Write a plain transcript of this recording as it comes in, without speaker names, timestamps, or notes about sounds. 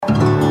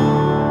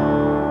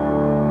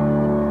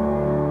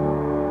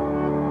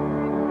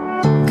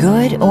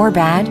Good or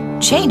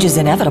bad, change is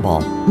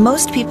inevitable.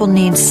 Most people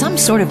need some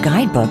sort of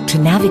guidebook to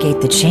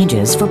navigate the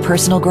changes for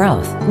personal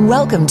growth.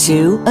 Welcome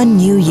to A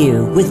New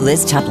You with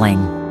Liz Tupling.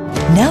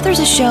 Now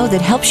there's a show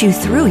that helps you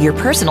through your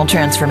personal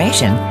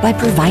transformation by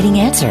providing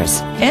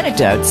answers,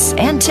 anecdotes,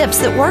 and tips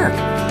that work.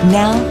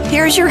 Now,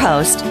 here's your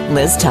host,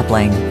 Liz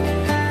Tupling.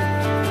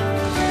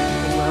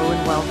 Hello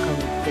and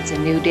welcome. It's a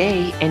new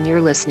day, and you're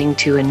listening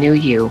to A New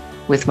You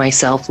with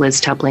myself, Liz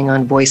Tupling,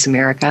 on Voice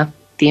America,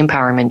 the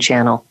Empowerment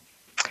Channel.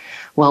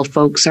 Well,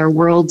 folks, our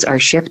worlds are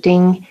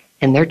shifting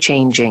and they're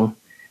changing,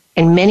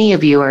 and many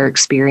of you are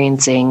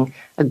experiencing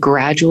a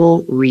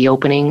gradual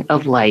reopening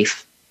of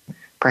life,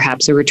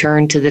 perhaps a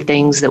return to the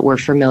things that we're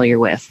familiar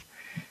with,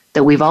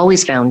 that we've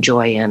always found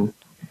joy in.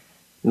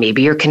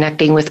 Maybe you're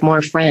connecting with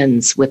more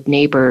friends, with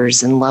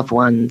neighbors and loved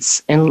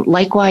ones, and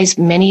likewise,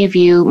 many of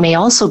you may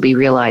also be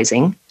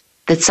realizing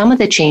that some of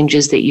the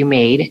changes that you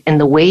made and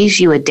the ways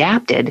you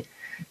adapted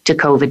to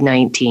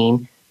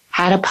COVID-19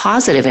 had a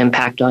positive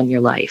impact on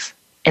your life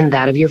and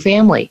that of your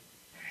family.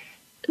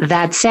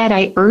 That said,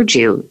 I urge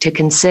you to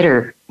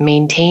consider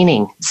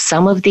maintaining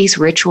some of these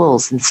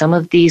rituals and some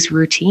of these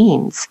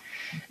routines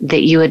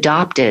that you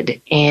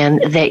adopted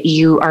and that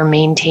you are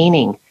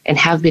maintaining and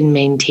have been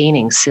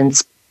maintaining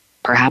since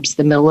perhaps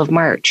the middle of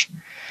March.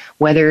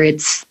 Whether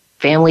it's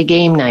family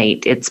game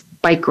night, it's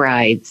bike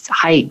rides,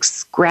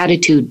 hikes,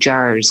 gratitude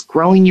jars,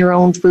 growing your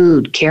own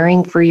food,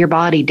 caring for your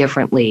body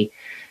differently.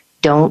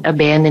 Don't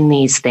abandon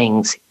these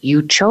things.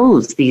 You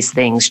chose these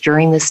things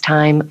during this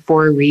time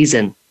for a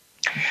reason.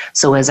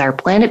 So as our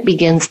planet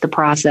begins the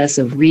process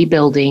of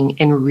rebuilding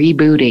and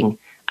rebooting,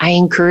 I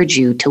encourage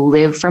you to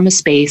live from a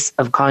space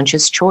of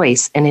conscious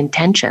choice and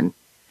intention.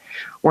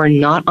 We're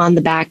not on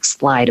the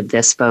backslide of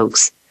this,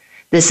 folks.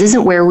 This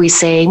isn't where we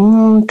say,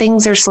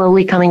 things are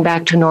slowly coming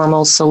back to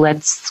normal, so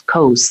let's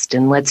coast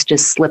and let's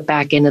just slip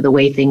back into the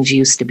way things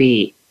used to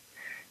be.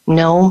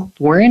 No,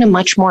 we're in a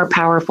much more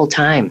powerful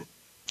time.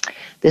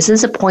 This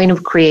is a point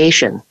of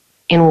creation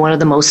in one of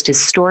the most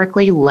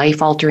historically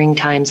life-altering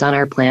times on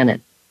our planet.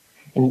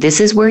 And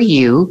this is where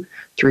you,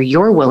 through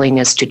your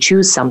willingness to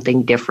choose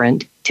something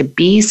different, to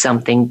be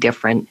something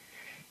different,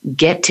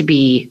 get to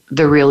be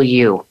the real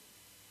you.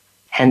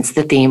 Hence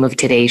the theme of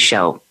today's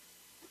show.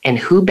 And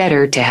who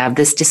better to have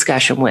this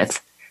discussion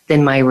with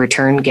than my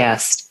return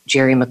guest,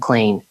 Jerry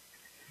McLean.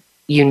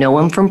 You know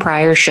him from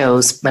prior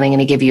shows, but I'm going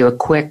to give you a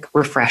quick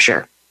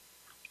refresher.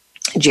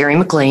 Jerry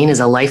McLean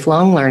is a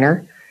lifelong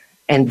learner,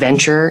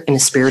 adventurer, and a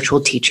spiritual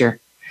teacher.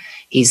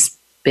 He's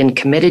been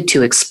committed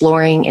to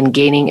exploring and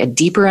gaining a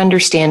deeper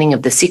understanding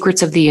of the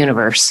secrets of the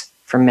universe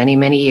for many,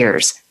 many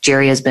years.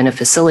 Jerry has been a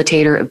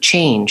facilitator of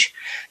change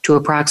to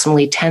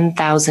approximately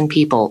 10,000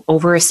 people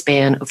over a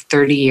span of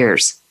 30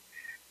 years.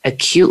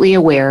 Acutely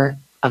aware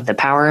of the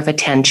power of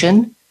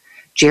attention,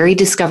 Jerry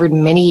discovered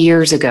many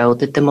years ago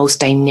that the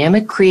most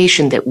dynamic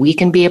creation that we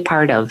can be a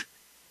part of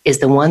is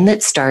the one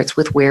that starts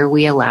with where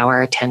we allow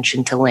our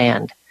attention to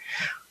land.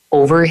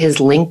 Over his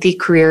lengthy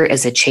career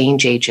as a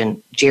change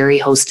agent, Jerry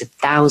hosted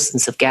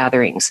thousands of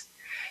gatherings,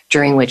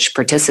 during which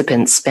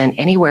participants spent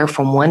anywhere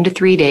from 1 to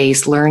 3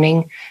 days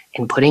learning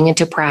and putting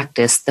into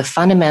practice the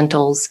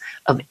fundamentals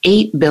of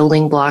 8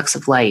 building blocks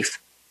of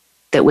life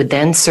that would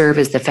then serve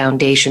as the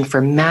foundation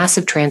for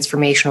massive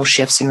transformational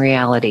shifts in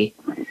reality.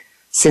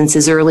 Since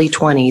his early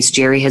 20s,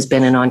 Jerry has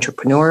been an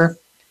entrepreneur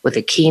with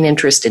a keen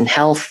interest in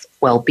health,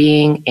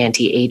 well-being,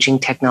 anti-aging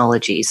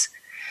technologies.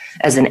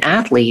 As an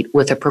athlete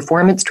with a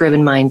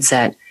performance-driven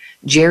mindset,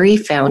 Jerry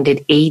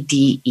founded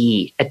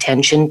ADE,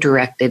 Attention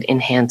Directed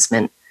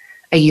Enhancement,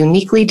 a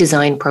uniquely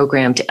designed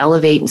program to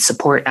elevate and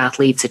support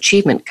athletes'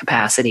 achievement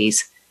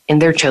capacities in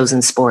their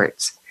chosen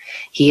sports.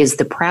 He is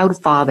the proud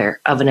father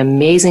of an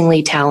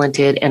amazingly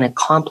talented and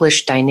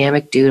accomplished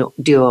dynamic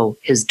duo,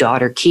 his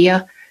daughter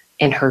Kia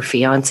and her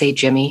fiancé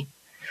Jimmy.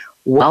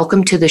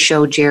 Welcome to the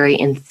show, Jerry,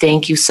 and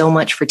thank you so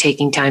much for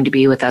taking time to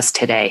be with us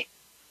today.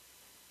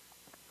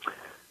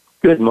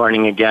 Good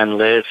morning again,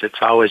 Liz.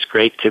 It's always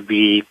great to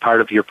be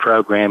part of your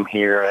program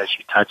here as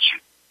you touch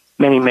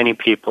many, many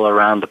people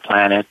around the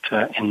planet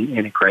in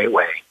a great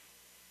way.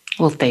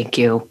 Well, thank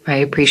you. I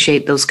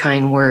appreciate those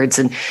kind words.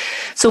 And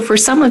so for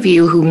some of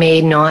you who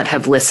may not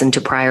have listened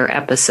to prior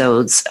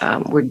episodes,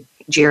 where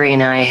Jerry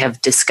and I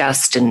have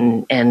discussed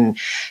and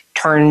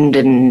turned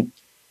and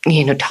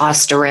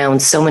tossed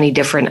around so many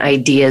different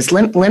ideas.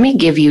 Let me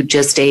give you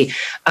just a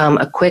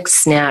quick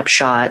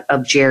snapshot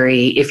of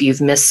Jerry if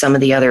you've missed some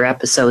of the other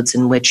episodes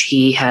in which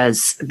he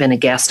has been a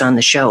guest on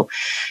the show.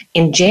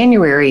 In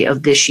January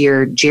of this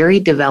year, Jerry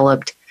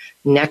developed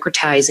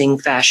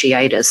necrotizing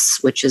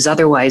fasciitis, which is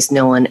otherwise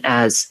known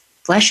as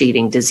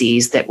flesh-eating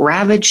disease that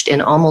ravaged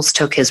and almost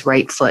took his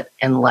right foot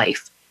and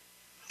life.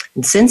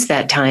 And since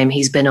that time,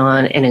 he's been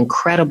on an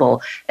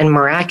incredible and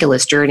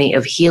miraculous journey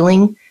of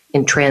healing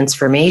and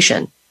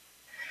transformation.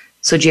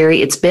 So,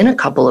 Jerry, it's been a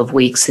couple of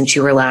weeks since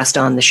you were last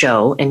on the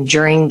show, and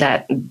during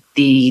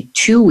the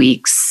 2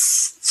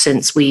 weeks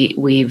since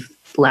we've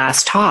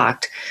last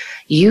talked,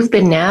 you've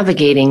been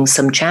navigating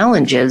some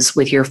challenges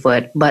with your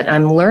foot, but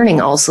I'm learning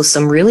also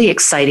some really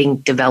exciting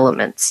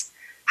developments.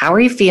 How are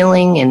you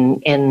feeling,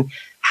 and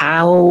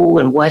how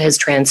and what has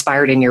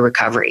transpired in your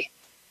recovery?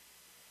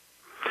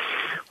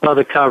 Well,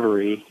 the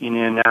recovery,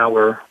 now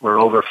we're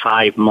over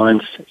 5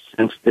 months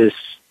since this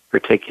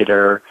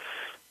particular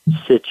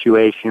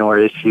situation or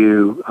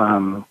issue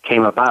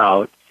came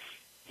about,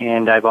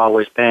 and I've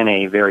always been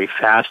a very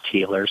fast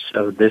healer,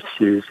 so this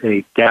is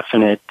a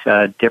definite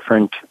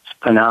different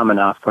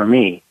phenomena for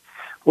me.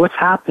 What's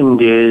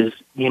happened is,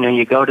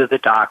 you go to the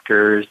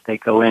doctors, they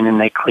go in and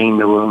they clean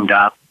the wound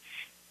up,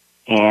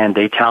 and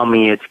they tell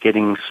me it's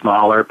getting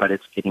smaller, but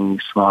it's getting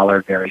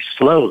smaller very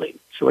slowly.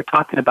 So we're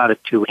talking about a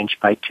 2-inch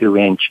by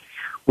 2-inch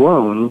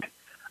wound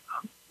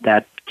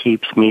that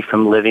keeps me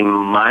from living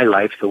my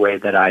life the way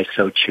that I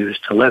so choose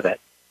to live it.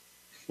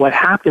 What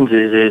happens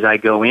is I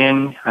go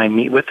in, I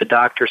meet with the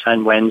doctors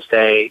on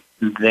Wednesday,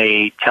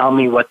 they tell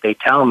me what they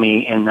tell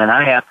me, and then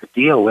I have to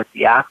deal with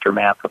the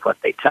aftermath of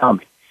what they tell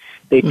me.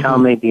 They tell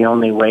me the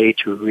only way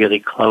to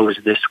really close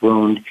this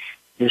wound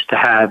is to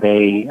have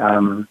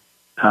a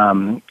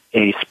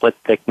split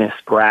thickness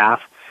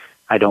graft.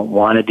 I don't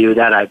want to do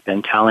that. I've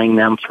been telling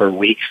them for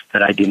weeks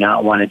that I do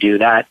not want to do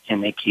that,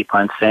 and they keep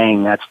on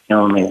saying that's the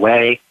only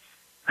way.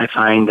 I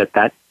find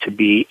that to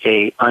be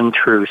a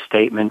untrue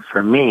statement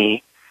for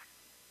me.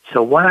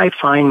 So what I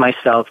find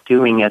myself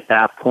doing at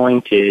that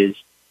point is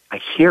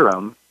I hear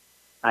them.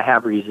 I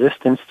have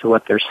resistance to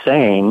what they're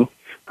saying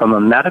from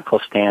a medical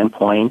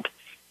standpoint,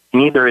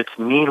 and either it's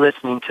me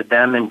listening to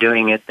them and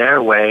doing it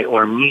their way,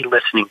 or me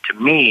listening to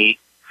me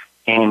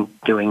and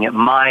doing it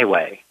my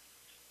way.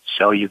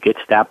 So you get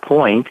to that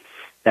point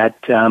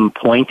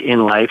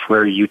in life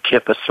where you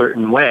tip a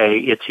certain way,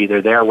 it's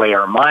either their way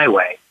or my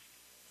way.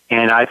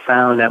 And I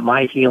found that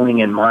my healing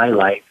in my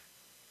life,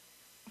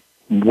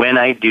 when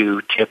I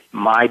do tip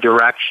my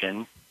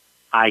direction,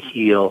 I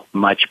heal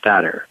much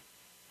better.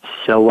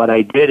 So what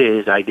I did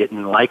is I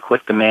didn't like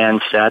what the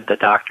man said, the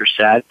doctor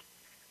said.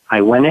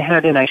 I went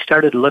ahead and I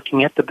started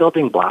looking at the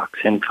building blocks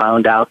and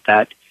found out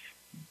that,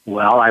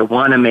 well, I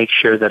want to make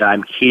sure that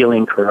I'm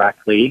healing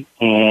correctly,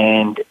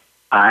 and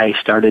I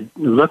started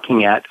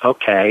looking at,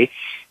 okay,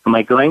 am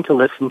I going to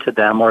listen to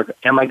them, or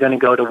am I going to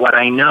go to what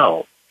I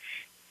know?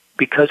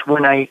 Because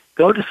when I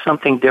go to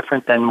something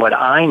different than what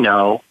I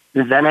know,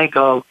 then I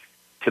go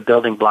to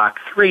building block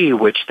 3,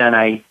 which then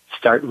I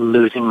start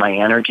losing my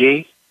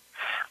energy.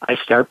 I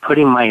start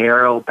putting my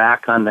arrow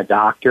back on the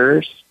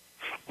doctors,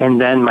 and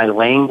then my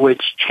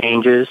language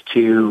changes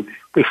to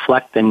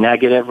reflect the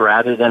negative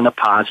rather than the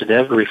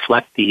positive,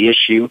 reflect the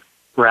issue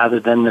rather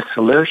than the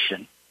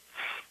solution.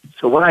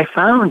 So what I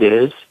found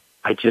is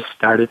I just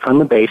started from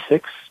the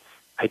basics.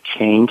 I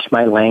changed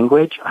my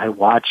language. I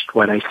watched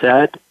what I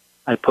said.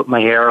 I put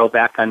my arrow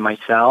back on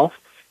myself.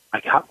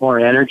 I got more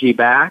energy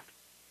back.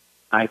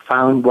 I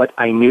found what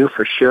I knew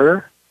for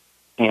sure,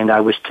 and I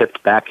was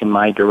tipped back in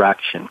my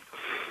direction.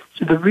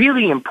 So the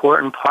really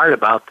important part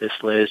about this,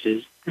 Liz,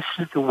 is this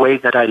is the way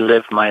that I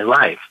live my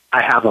life.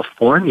 I have a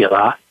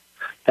formula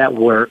that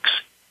works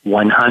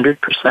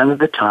 100% of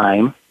the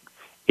time.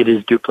 It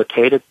is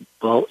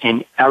duplicatable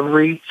in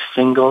every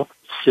single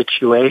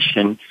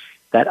situation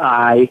that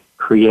I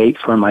create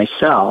for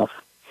myself.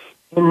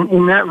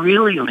 And that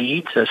really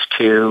leads us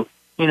to,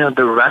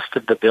 the rest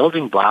of the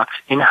building blocks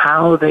and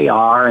how they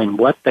are and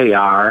what they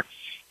are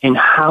and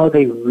how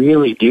they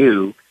really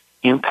do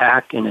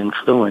impact and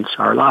influence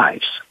our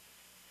lives.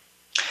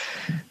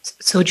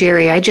 So,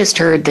 Jerry, I just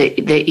heard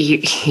that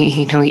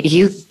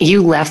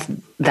you left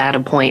that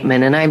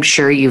appointment, and I'm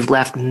sure you've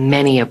left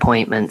many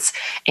appointments.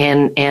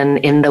 And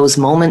in those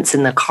moments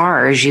in the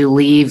car, as you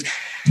leave,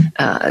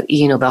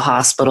 the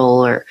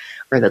hospital or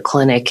the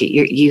clinic,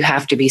 you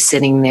have to be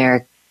sitting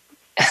there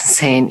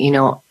saying,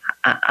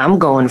 I'm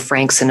going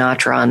Frank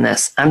Sinatra on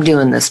this. I'm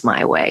doing this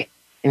my way.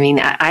 I mean,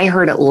 I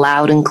heard it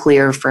loud and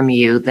clear from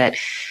you that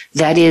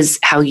is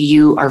how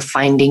you are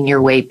finding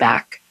your way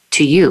back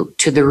to you,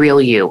 to the real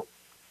you.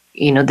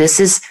 This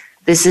is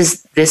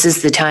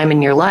the time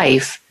in your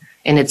life,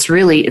 and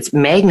it's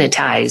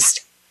magnetized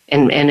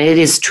and it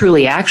is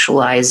truly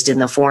actualized in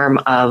the form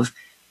of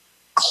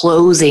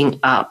closing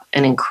up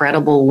an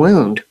incredible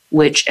wound,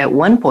 which at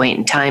one point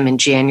in time in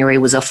January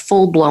was a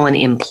full-blown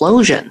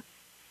implosion,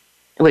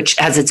 which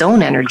has its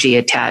own energy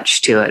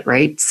attached to it,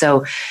 right?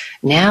 So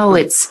now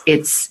it's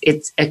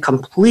a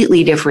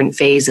completely different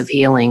phase of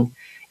healing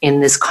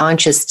in this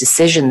conscious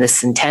decision,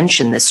 this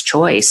intention, this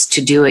choice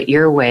to do it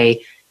your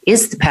way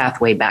is the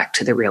pathway back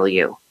to the real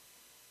you.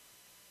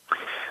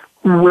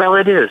 Well,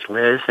 it is,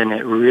 Liz, and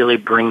it really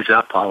brings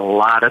up a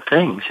lot of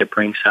things. It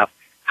brings up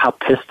how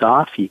pissed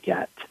off you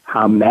get,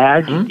 how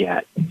mad you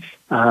get,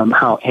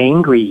 how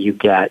angry you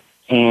get.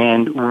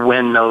 And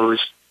when those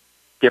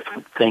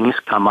different things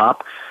come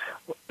up,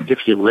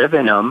 if you live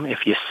in them,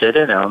 if you sit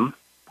in them,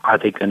 are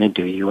they going to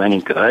do you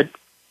any good?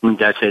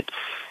 Does it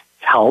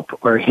help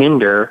or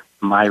hinder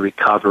my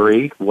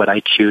recovery, what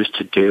I choose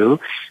to do?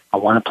 I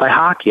want to play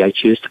hockey. I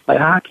choose to play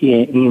hockey,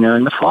 in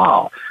the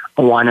fall.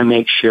 I want to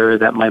make sure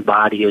that my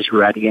body is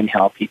ready and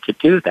healthy to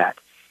do that.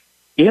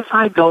 If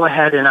I go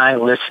ahead and I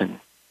listen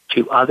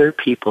to other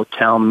people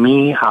tell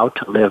me how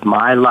to live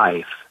my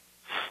life,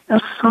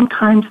 Now,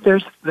 sometimes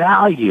there's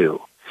value,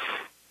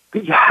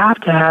 but you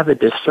have to have a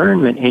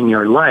discernment in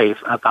your life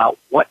about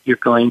what you're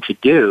going to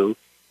do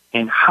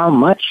and how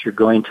much you're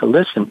going to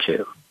listen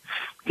to.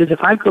 Because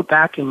if I go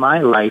back in my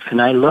life and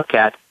I look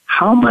at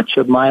how much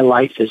of my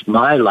life is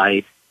my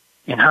life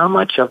and how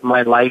much of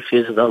my life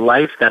is the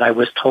life that I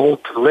was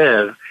told to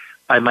live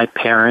by my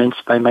parents,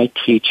 by my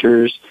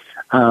teachers,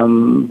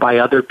 by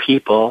other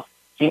people,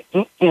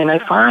 and I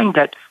find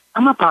that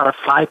I'm about a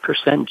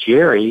 5%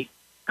 Jerry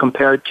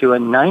compared to a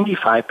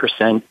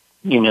 95%,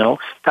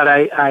 that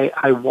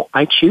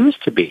I choose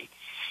to be.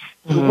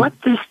 Mm-hmm. What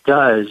this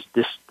does,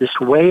 this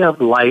way of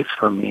life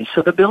for me,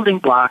 so the building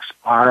blocks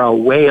are a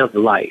way of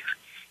life.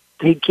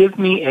 They give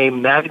me a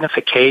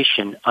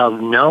magnification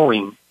of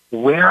knowing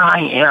where I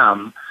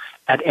am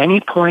at any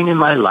point in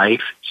my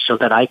life so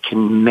that I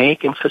can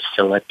make and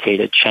facilitate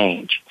a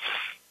change.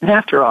 And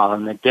after all,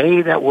 in the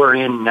day that we're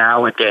in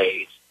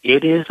nowadays,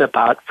 it is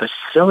about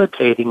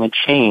facilitating a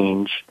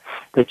change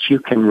that you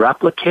can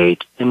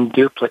replicate and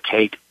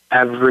duplicate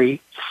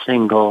every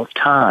single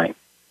time.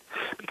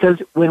 Because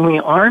when we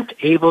aren't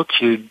able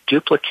to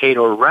duplicate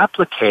or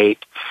replicate,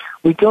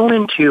 we go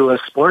into a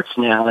sports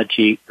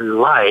analogy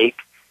like,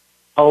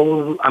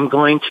 I'm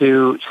going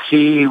to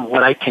see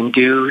what I can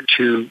do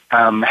to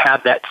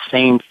have that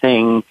same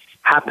thing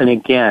happen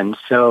again.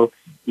 So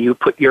you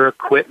put your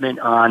equipment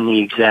on the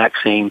exact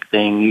same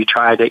thing. You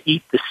try to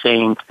eat the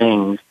same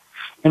things.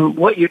 And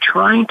what you're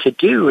trying to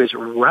do is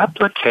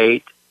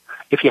replicate.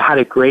 If you had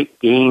a great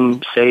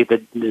game, say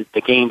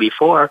the game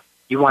before,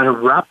 you want to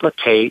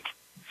replicate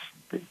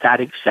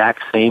that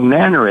exact same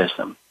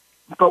mannerism.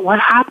 But what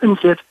happens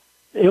if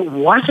it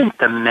wasn't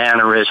the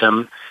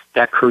mannerism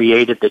that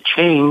created the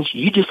change?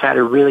 You just had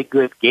a really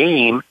good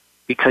game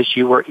because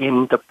you were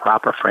in the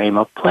proper frame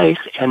of place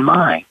and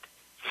mind.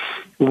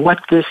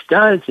 What this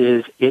does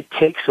is it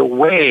takes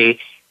away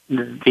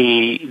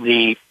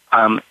the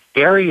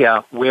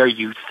area where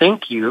you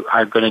think you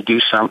are going to do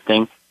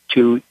something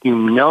to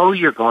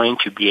you're going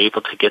to be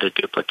able to get a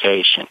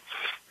duplication.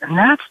 And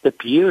that's the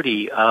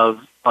beauty of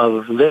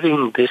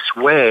living this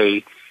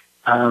way.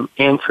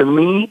 And for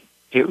me,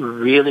 it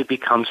really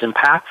becomes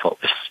impactful,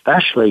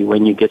 especially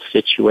when you get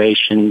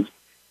situations,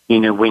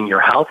 when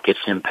your health gets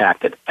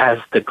impacted, as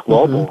the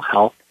global mm-hmm.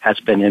 health has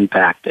been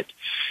impacted.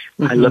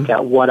 Mm-hmm. I look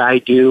at what I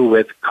do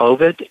with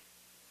COVID.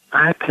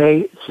 I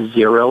pay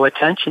zero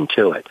attention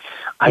to it.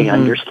 I mm-hmm.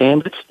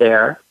 understand it's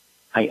there.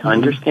 I mm-hmm.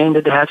 understand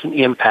that it has an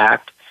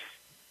impact.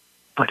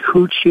 But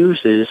who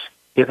chooses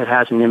if it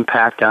has an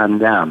impact on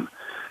them?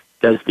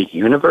 Does the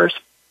universe,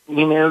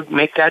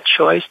 make that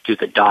choice? Do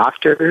the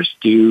doctors?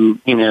 Do,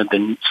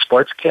 the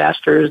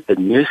sportscasters, the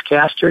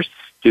newscasters?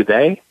 Do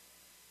they?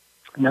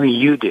 No,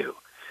 you do.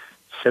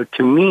 So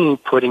to me,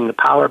 putting the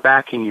power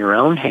back in your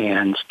own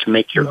hands to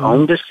make your mm-hmm.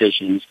 own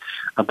decisions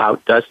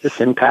about does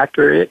this impact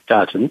or it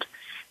doesn't.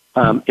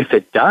 If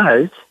it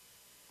does,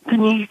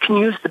 then you can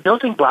use the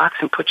building blocks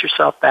and put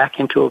yourself back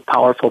into a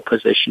powerful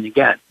position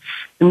again.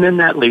 And then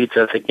that leads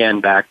us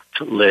again back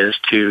to Liz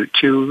to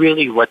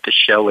really what the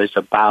show is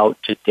about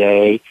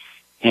today,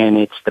 and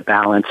it's the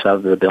balance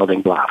of the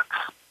building blocks.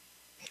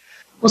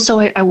 Well,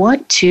 so I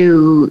want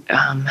to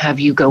have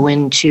you go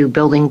into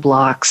building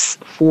blocks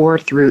 4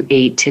 through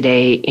 8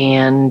 today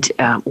and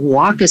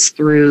walk us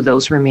through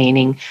those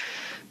remaining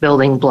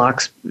building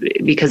blocks,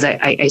 because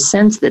I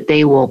sense that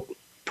they will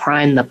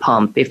prime the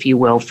pump, if you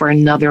will, for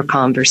another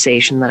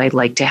conversation that I'd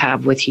like to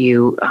have with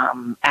you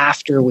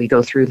after we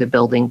go through the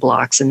building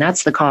blocks. And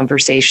that's the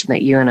conversation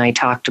that you and I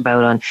talked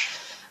about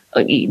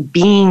on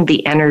being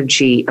the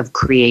energy of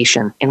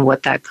creation and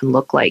what that can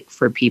look like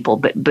for people.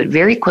 But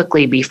very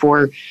quickly,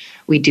 before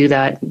we do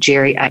that,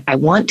 Jerry, I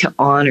want to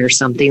honor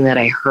something that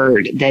I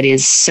heard that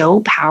is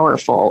so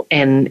powerful,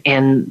 and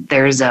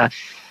there's a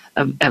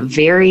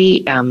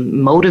very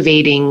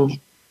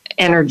motivating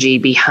energy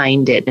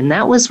behind it. And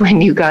that was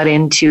when you got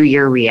into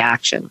your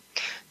reaction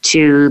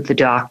to the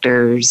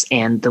doctors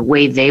and the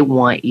way they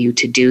want you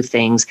to do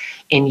things,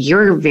 and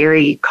your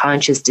very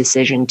conscious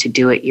decision to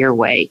do it your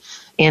way.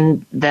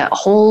 And that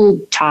whole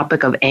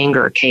topic of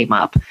anger came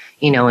up,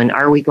 and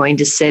are we going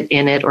to sit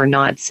in it or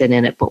not sit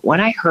in it? But what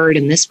I heard,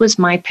 and this was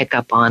my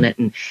pickup on it,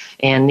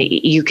 and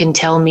you can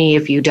tell me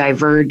if you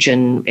diverge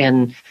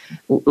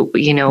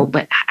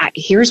but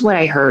here's what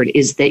I heard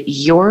is that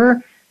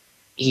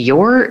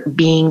you're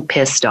being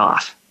pissed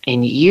off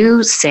and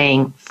you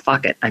saying,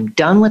 fuck it, I'm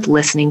done with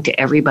listening to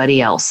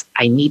everybody else.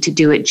 I need to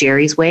do it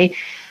Jerry's way.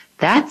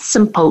 That's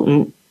some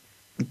potent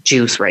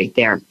juice right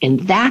there. And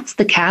that's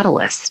the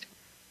catalyst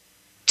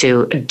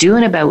to do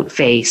an about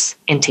face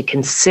and to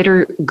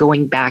consider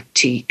going back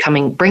to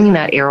bringing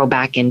that arrow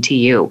back into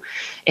you.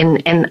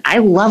 And I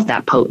love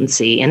that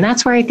potency. And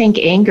that's where I think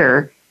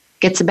anger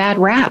gets a bad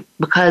rap,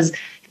 because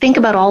think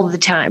about all the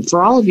time,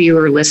 for all of you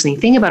who are listening,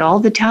 think about all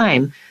the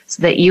time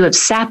so that you have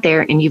sat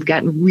there and you've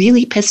gotten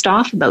really pissed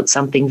off about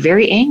something,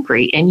 very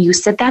angry, and you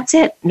said, that's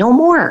it, no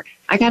more.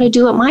 I got to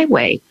do it my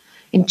way.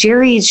 And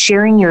Jerry is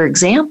sharing your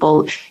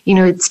example.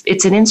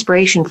 It's an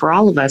inspiration for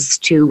all of us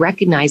to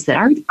recognize that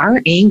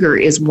our anger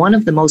is one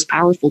of the most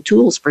powerful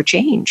tools for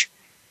change.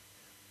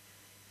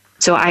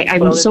 So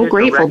I'm so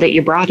grateful that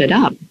you brought it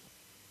up.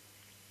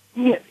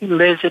 Yeah,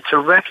 Liz, it's a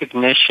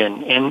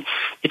recognition, and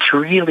it's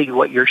really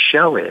what your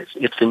show is.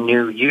 It's a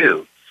new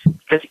you.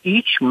 Because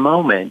each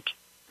moment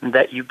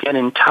that you get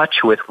in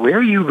touch with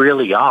where you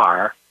really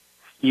are,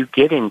 you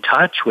get in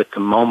touch with the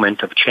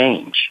moment of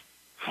change.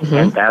 Mm-hmm.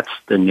 And that's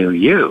the new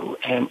you.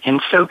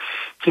 And so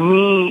to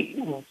me,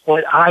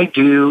 what I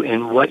do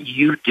and what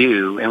you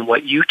do and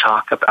what you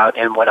talk about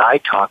and what I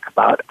talk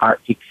about are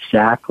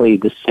exactly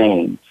the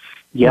same.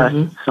 Yes,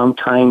 mm-hmm.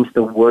 Sometimes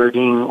the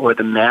wording or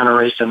the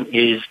mannerism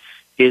is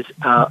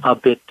a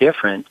bit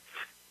different.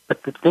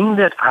 But the thing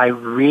that I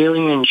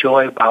really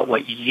enjoy about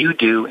what you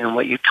do and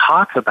what you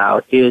talk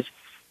about is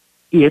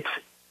it's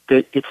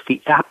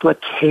the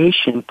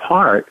application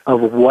part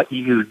of what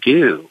you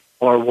do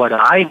or what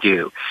I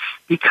do.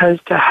 Because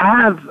to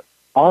have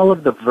all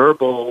of the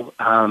verbal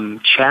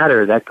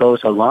chatter that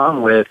goes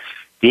along with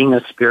being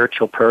a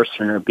spiritual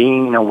person or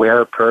being an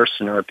aware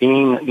person or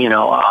being,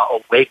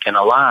 awake and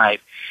alive,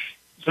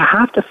 you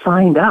have to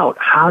find out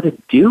how to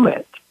do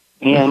it.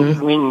 And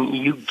mm-hmm. when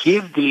you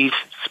give these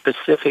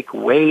specific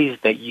ways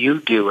that you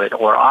do it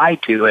or I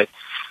do it,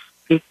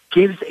 it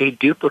gives a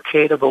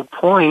duplicatable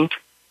point,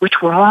 which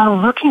we're all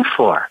looking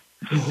for.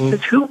 Mm-hmm.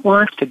 Because who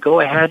wants to go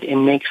ahead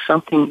and make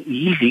something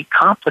easy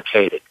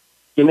complicated?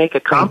 You make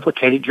it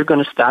complicated, you're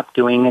going to stop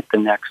doing it the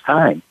next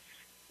time.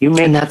 You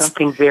make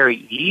something very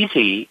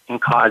easy and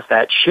cause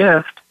that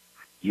shift,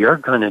 you're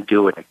going to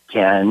do it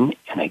again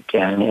and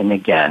again and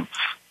again.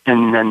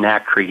 And then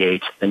that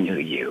creates the new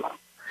you.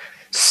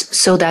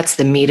 So that's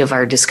the meat of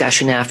our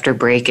discussion after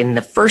break. And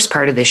the first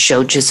part of this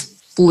show just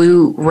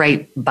flew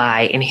right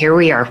by. And here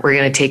we are. We're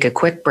going to take a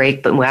quick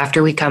break. But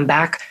after we come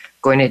back,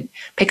 going to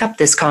pick up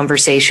this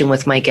conversation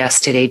with my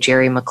guest today,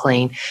 Jerry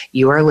McLean.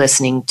 You are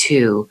listening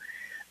to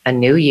A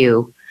New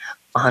You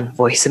on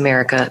Voice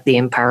America, the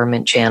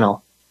Empowerment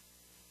Channel.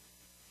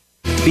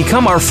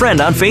 Become our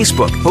friend on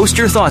Facebook. Post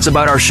your thoughts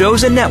about our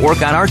shows and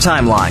network on our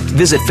timeline.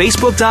 Visit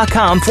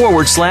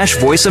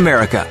Facebook.com/Voice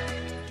America.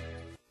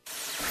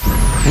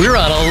 We're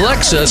on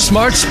Alexa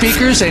smart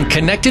speakers and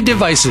connected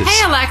devices.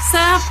 Hey,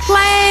 Alexa,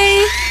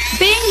 play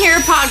Being Here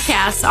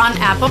podcast on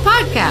Apple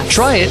Podcasts.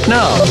 Try it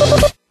now.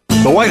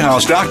 The White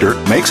House doctor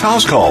makes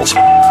house calls.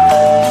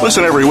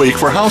 Listen every week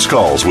for House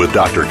Calls with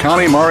Dr.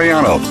 Connie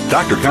Mariano.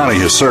 Dr. Connie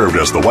has served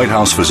as the White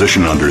House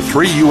physician under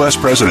 3 U.S.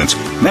 presidents.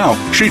 Now,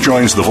 she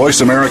joins the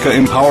Voice America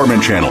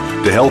Empowerment Channel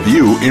to help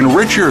you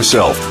enrich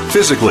yourself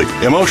physically,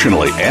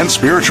 emotionally, and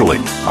spiritually.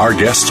 Our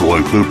guests will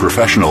include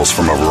professionals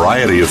from a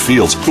variety of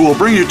fields who will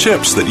bring you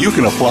tips that you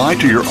can apply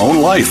to your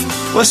own life.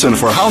 Listen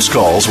for House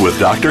Calls with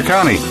Dr.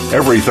 Connie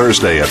every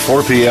Thursday at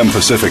 4 p.m.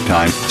 Pacific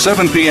Time,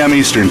 7 p.m.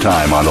 Eastern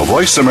Time on the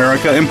Voice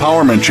America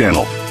Empowerment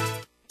Channel.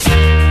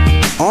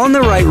 On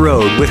the Right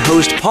Road with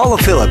host Paula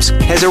Phillips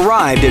has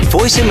arrived at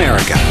Voice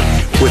America.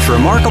 With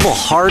remarkable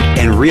heart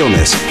and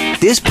realness,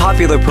 this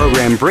popular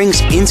program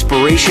brings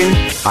inspiration,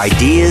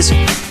 ideas,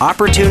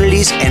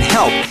 opportunities, and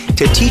help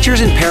to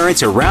teachers and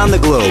parents around the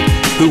globe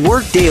who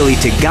work daily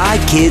to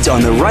guide kids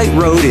on the right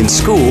road in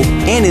school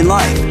and in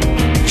life.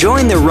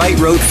 Join the Right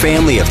Road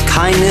family of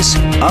kindness,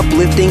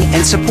 uplifting,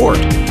 and support.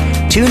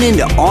 Tune in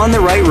to On the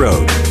Right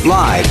Road,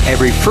 live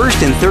every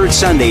first and third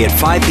Sunday at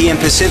 5 p.m.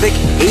 Pacific,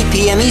 8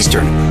 p.m.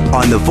 Eastern,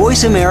 on the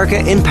Voice America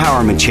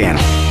Empowerment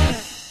Channel.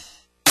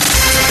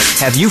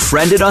 Have you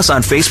friended us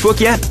on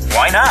Facebook yet?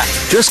 Why not?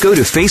 Just go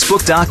to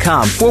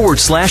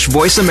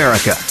Facebook.com/Voice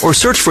America or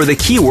search for the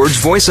keywords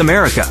Voice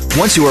America.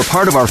 Once you are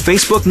part of our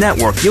Facebook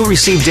network, you'll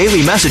receive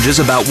daily messages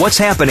about what's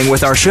happening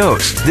with our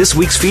shows, this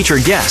week's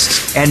featured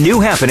guests, and new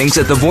happenings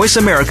at the Voice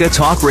America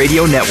Talk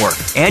Radio Network.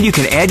 And you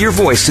can add your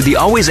voice to the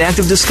always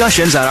active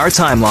discussions on our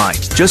timeline.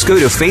 Just go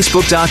to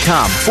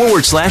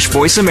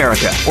Facebook.com/Voice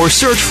America or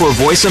search for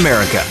Voice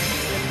America.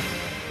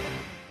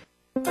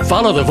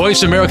 Follow the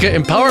Voice America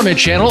Empowerment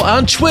Channel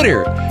on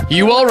Twitter.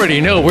 You already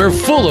know we're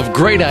full of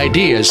great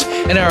ideas,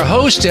 and our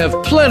hosts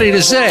have plenty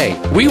to say.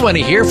 We want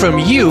to hear from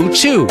you,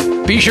 too.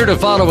 Be sure to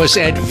follow us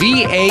at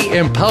VA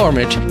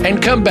Empowerment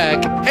and come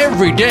back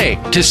every day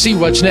to see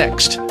what's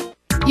next.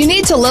 You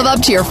need to live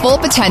up to your full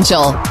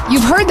potential.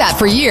 You've heard that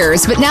for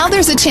years, but now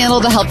there's a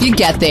channel to help you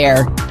get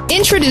there.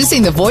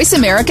 Introducing the Voice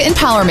America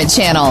Empowerment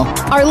Channel.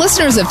 Our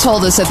listeners have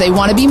told us that they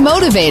want to be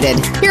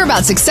motivated, hear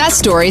about success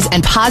stories,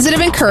 and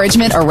positive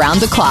encouragement around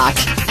the clock.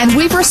 And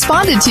we've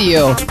responded to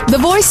you. The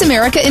Voice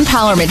America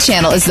Empowerment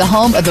Channel is the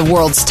home of the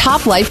world's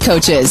top life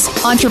coaches,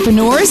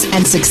 entrepreneurs,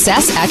 and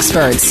success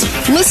experts.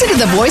 Listen to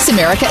the Voice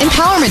America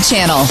Empowerment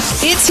Channel.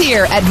 It's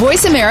here at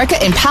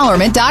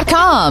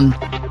voiceamericaempowerment.com.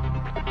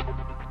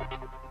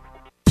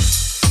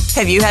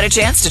 Have you had a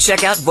chance to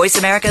check out Voice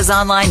America's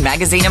online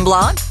magazine and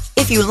blog?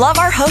 If you love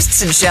our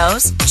hosts and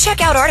shows,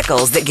 check out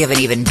articles that give an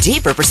even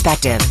deeper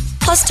perspective.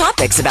 Plus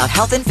topics about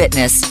health and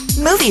fitness,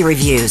 movie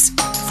reviews,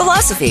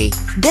 philosophy,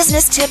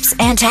 business tips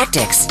and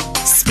tactics,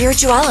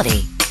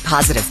 spirituality,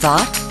 positive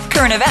thought,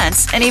 current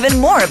events, and even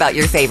more about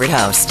your favorite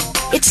host.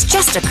 It's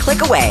just a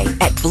click away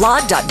at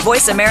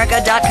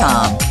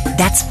blog.voiceamerica.com.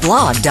 That's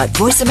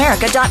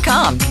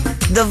blog.voiceamerica.com.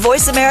 The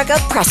Voice America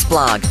Press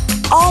Blog.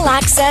 All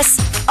access,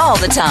 all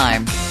the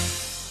time.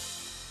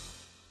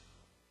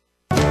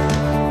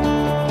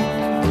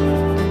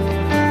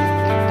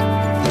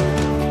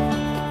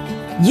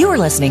 You are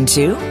listening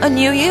to A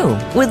New You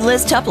with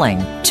Liz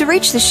Tupling. To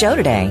reach the show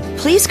today,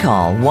 please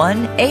call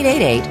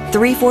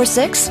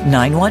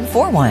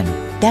 1-888-346-9141.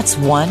 That's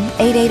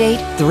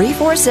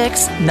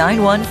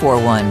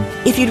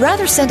 1-888-346-9141. If you'd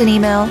rather send an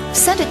email,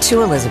 send it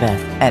to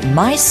Elizabeth at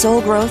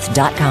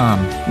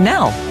mysoulgrowth.com.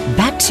 Now,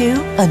 back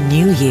to A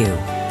New You.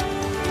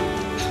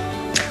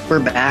 We're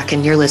back,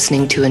 and you're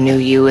listening to A New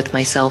You with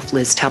myself,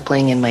 Liz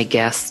Tupling, and my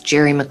guest,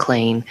 Jerry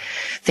McLean.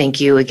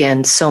 Thank you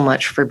again so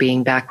much for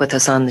being back with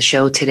us on the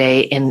show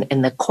today. And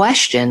the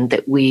question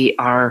that we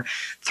are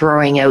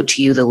throwing out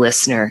to you, the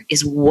listener,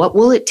 is what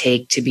will it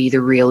take to be the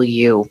real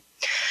you?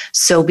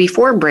 So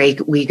before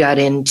break, we got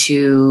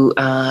into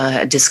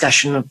a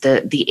discussion of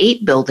the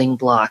 8 building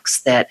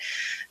blocks that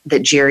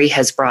Jerry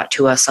has brought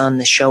to us on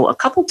the show a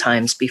couple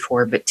times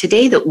before, but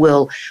today that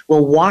we'll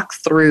walk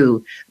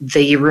through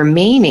the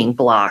remaining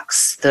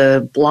blocks,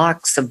 the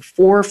blocks of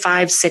 4,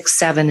 5, 6,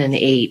 7, and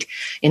 8.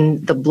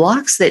 And the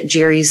blocks that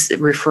Jerry's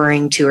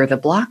referring to are the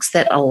blocks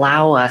that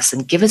allow us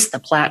and give us the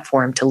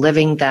platform to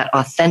living that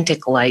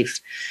authentic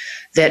life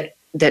that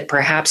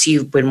perhaps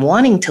you've been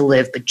wanting to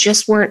live, but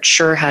just weren't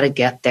sure how to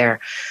get there.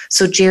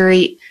 So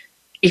Jerry,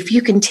 if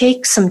you can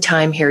take some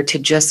time here to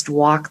just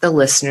walk the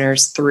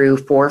listeners through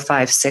 4,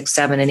 5, 6,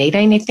 7, and 8.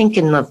 And I think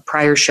in the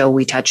prior show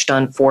we touched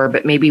on 4,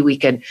 but maybe we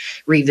could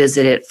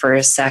revisit it for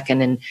a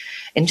second and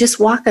just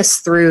walk us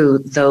through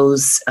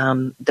those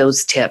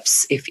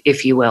tips,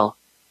 if you will.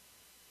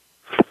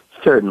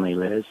 Certainly,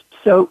 Liz.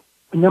 So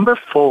number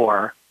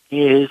 4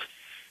 is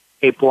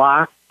a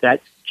block that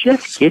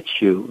just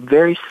gets you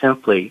very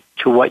simply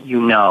to what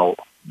you know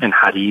and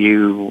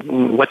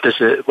what's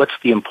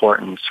the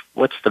importance,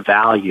 what's the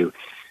value.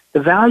 The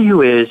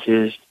value is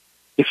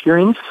if you're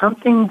in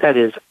something that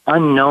is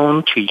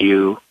unknown to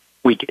you,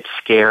 we get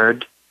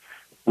scared,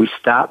 we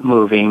stop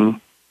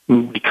moving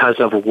because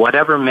of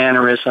whatever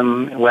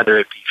mannerism, whether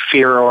it be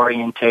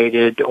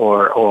fear-orientated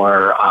or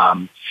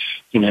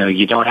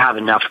you don't have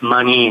enough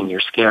money and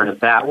you're scared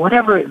of that,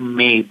 whatever it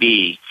may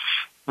be.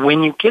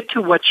 When you get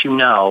to what you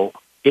know,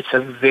 it's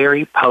a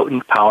very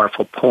potent,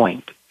 powerful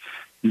point.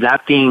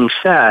 That being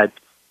said,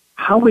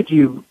 how would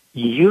you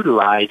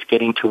utilize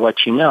getting to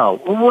what you know?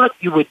 What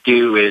you would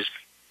do is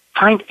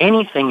find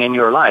anything in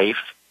your life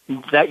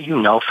that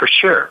you know for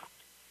sure.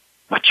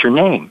 What's your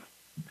name?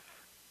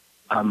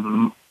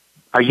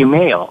 Are you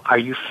male? Are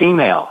you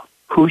female?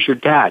 Who's your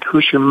dad?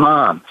 Who's your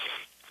mom?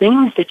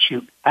 Things that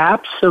you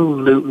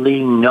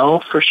absolutely know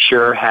for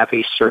sure have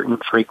a certain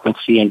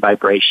frequency and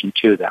vibration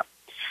to them.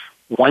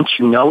 Once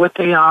you know what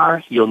they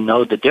are, you'll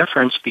know the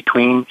difference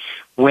between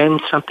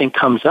when something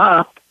comes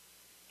up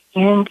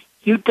and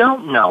you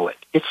don't know it.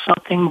 It's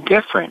something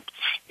different.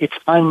 It's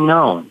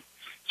unknown.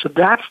 So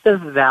that's the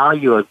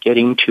value of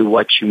getting to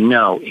what you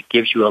know. It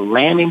gives you a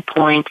landing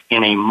point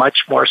and a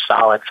much more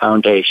solid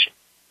foundation.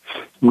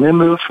 I'm going to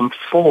move from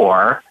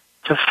 4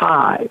 to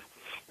 5.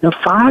 Now,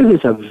 5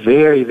 is a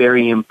very,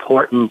 very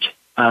important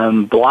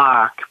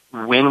block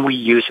when we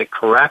use it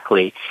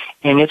correctly,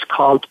 and it's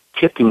called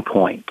tipping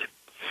point.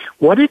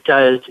 What it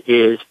does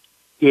is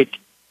it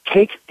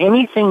takes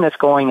anything that's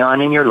going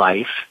on in your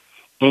life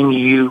and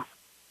you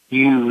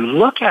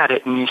look at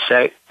it and you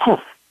say,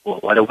 well,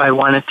 what do I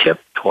want to tip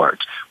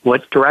towards?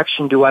 What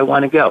direction do I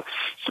want to go?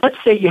 So let's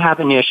say you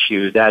have an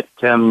issue that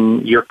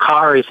your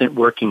car isn't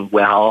working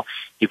well.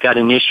 You've got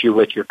an issue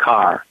with your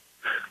car.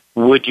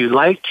 Would you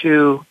like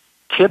to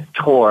tip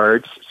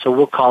towards, so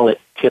we'll call it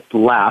tip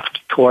left,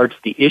 towards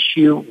the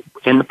issue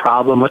and the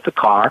problem with the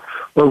car,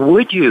 or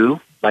would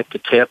you like to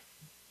tip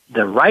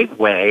the right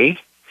way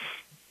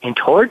and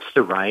towards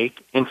the right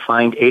and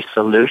find a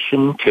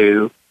solution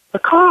to the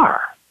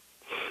car?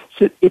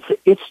 So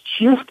it's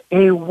just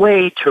a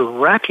way to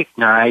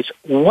recognize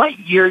what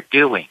you're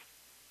doing,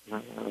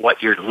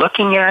 what you're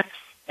looking at,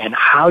 and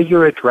how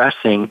you're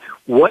addressing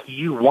what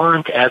you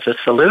want as a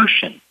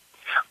solution.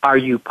 Are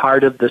you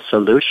part of the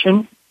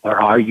solution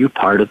or are you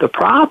part of the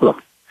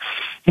problem?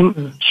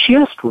 And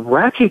just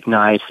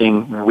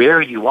recognizing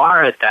where you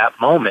are at that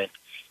moment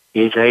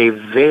is a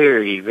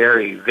very,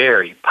 very,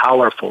 very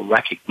powerful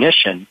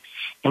recognition.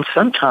 And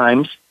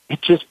sometimes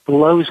it just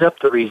blows up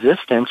the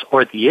resistance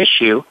or the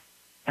issue,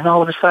 and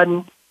all of a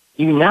sudden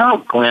you now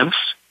glimpse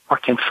or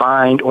can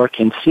find or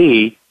can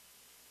see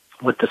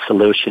what the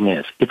solution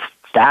is. It's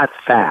that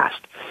fast.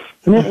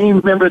 And then you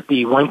remember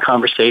the one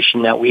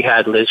conversation that we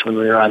had, Liz, when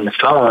we were on the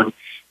phone,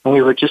 and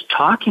we were just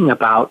talking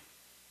about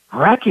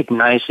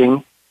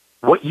recognizing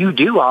what you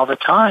do all the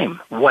time,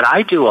 what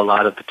I do a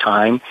lot of the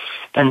time,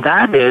 and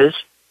that is,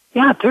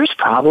 yeah, there's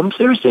problems,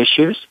 there's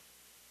issues,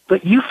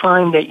 but you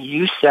find that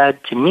you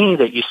said to me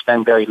that you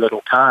spend very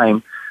little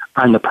time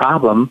on the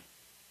problem,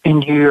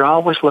 and you're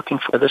always looking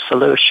for the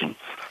solution.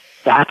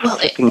 That's the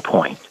tipping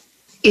point.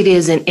 It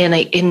is, and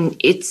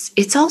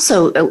it's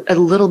also a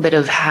little bit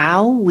of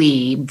how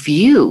we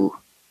view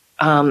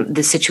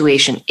the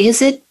situation.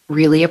 Is it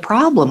really a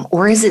problem,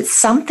 or is it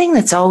something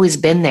that's always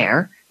been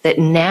there that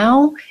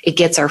now it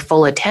gets our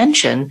full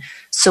attention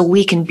so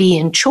we can be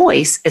in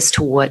choice as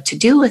to what to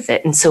do with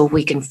it. And so if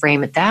we can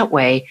frame it that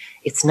way,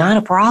 it's not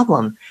a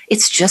problem.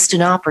 It's just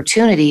an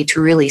opportunity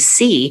to really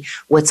see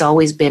what's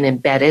always been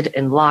embedded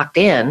and locked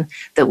in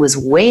that was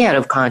way out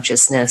of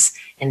consciousness.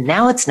 And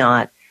now it's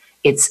not.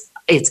 It's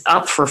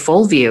up for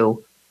full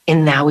view.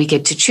 And now we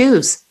get to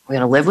choose. We're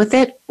going to live with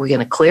it. We're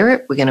going to clear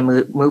it. We're going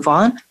to move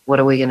on.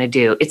 What are we going to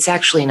do? It's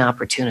actually an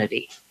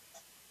opportunity.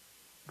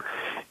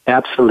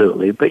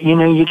 Absolutely. But,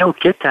 you don't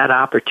get that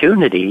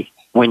opportunity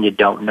when you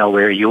don't know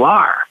where you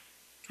are.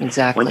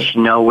 Exactly. Once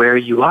you know where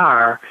you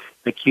are,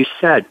 like you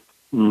said,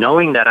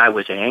 knowing that I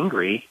was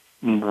angry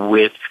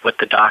with what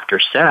the doctor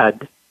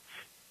said,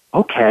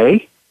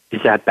 okay,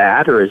 is that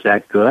bad or is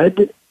that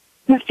good?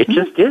 It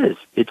just is.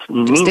 It's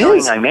me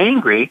knowing I'm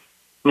angry,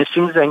 and as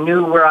soon as I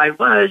knew where I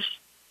was,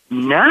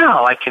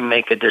 now I can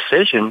make a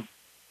decision.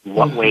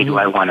 What way do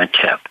I want to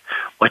tip?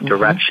 What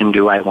direction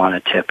do I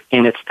want to tip?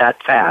 And it's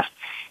that fast.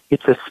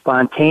 It's a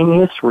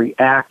spontaneous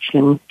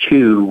reaction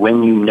to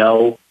when you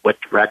know what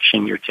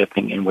direction you're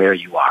tipping and where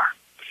you are.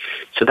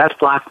 So that's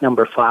block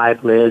number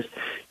 5, Liz.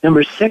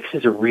 Number 6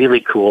 is a really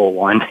cool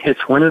one.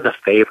 It's one of the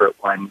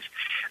favorite ones.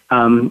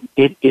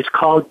 It is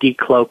called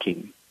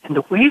decloaking. And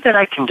the way that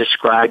I can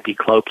describe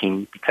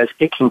decloaking, because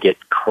it can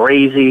get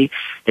crazy,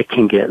 it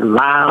can get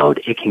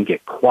loud, it can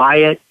get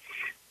quiet,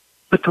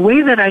 but the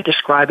way that I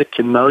describe it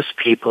to most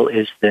people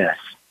is this.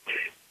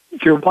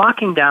 You're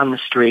walking down the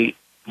street,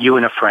 you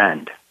and a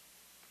friend,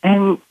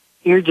 and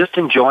you're just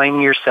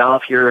enjoying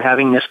yourself. You're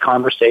having this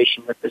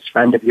conversation with this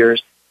friend of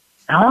yours.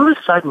 And all of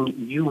a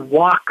sudden, you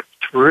walk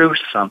through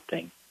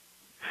something.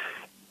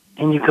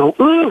 And you go,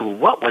 ooh,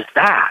 what was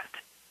that?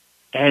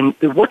 And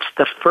what's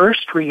the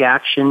first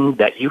reaction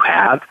that you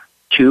have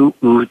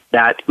to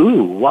that,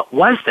 ooh, what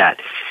was that?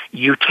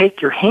 You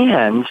take your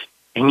hands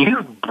and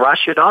you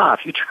brush it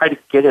off. You try to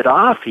get it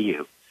off of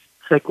you.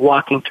 It's like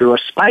walking through a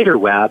spider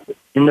web,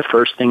 and the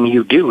first thing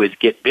you do is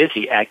get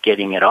busy at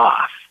getting it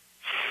off.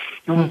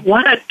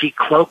 What a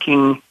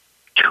decloaking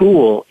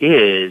tool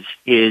is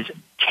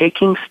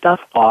taking stuff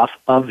off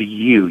of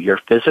you, your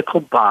physical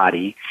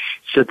body,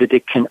 so that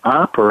it can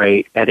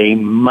operate at a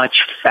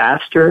much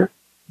faster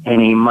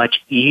and a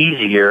much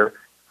easier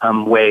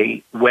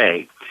way.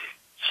 So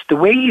the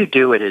way you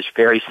do it is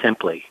very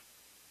simply,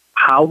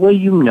 how will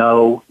you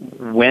know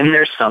when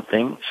there's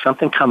something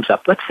comes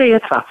up? Let's say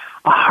it's a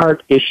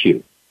heart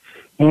issue,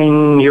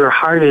 and your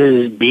heart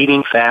is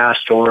beating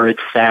fast, or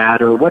it's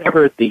sad, or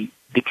whatever the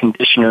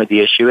condition or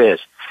the issue is.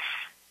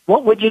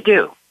 What would you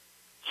do?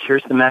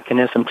 Here's the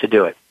mechanism to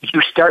do it.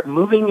 You start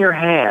moving your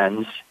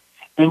hands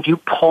and you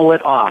pull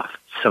it off.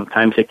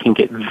 Sometimes it can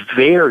get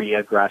very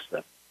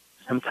aggressive.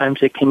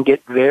 Sometimes it can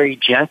get very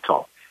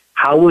gentle.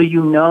 How will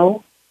you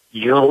know?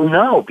 You'll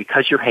know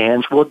because your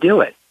hands will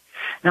do it.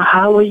 Now,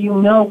 how will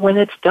you know when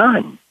it's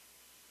done?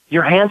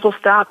 Your hands will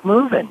stop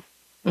moving.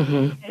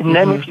 And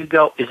then if you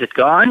go, is it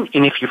gone?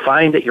 And if you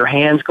find that your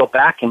hands go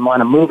back and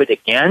want to move it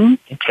again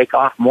and take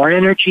off more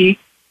energy,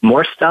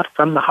 more stuff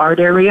from the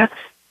heart area,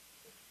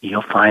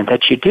 you'll find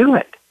that you do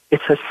it.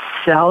 It's a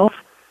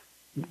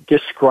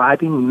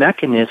self-describing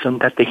mechanism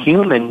that the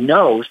human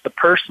knows, the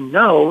person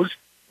knows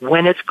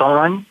when it's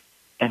gone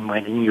and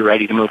when you're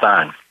ready to move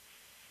on.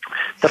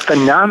 The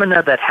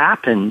phenomena that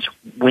happens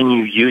when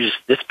you use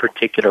this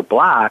particular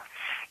block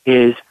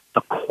is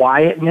the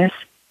quietness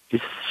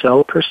is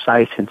so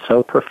precise and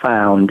so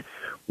profound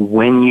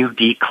when you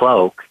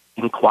decloak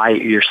and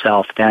quiet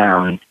yourself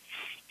down.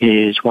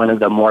 Is one of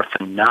the more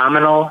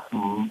phenomenal,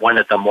 one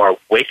of the more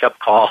wake-up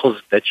calls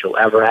that you'll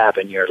ever have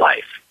in your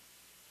life.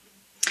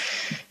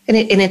 And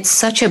it's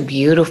such a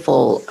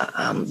beautiful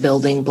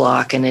building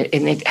block, and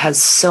it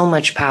has so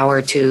much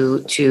power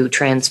to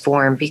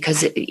transform,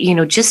 because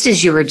just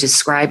as you were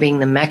describing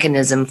the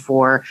mechanism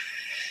for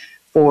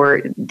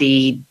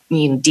the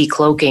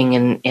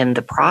decloaking and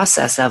the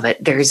process of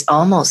it, there's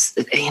almost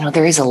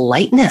there is a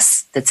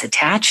lightness that's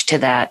attached to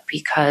that,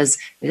 because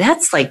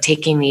that's like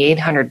taking the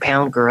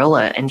 800-pound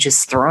gorilla and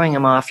just throwing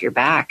him off your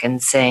back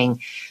and saying,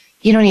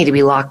 you don't need to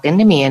be locked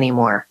into me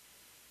anymore.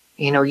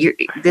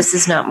 This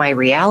is not my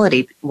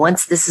reality.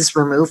 Once this is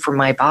removed from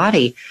my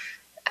body,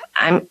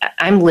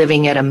 I'm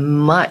living at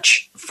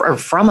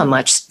from a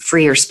much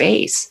freer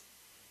space.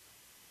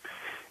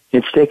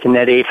 It's taking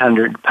that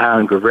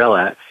 800-pound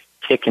gorilla,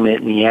 kicking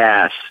it in the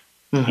ass,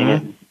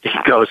 and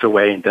it goes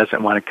away and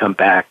doesn't want to come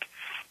back.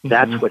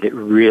 That's what it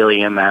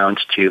really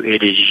amounts to.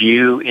 It is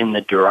you in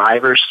the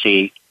driver's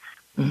seat,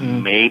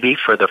 maybe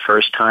for the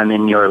first time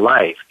in your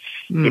life.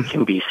 It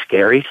can be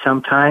scary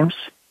sometimes,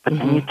 but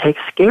then you take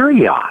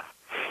scary off.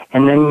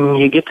 And then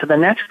you get to the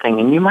next thing,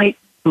 and you might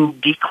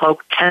decloak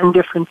 10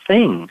 different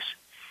things.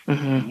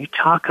 You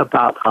talk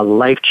about a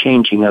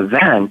life-changing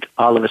event,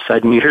 all of a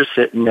sudden you're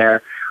sitting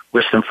there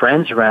with some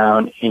friends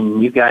around,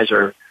 and you guys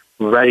are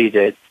ready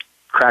to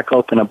crack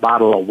open a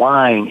bottle of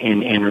wine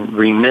and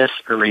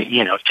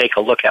take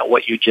a look at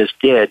what you just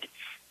did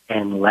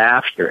and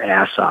laugh your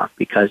ass off,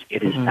 because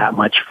it is that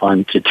much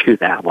fun to do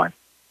that one.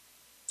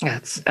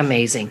 That's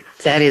amazing.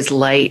 That is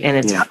light. And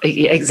it's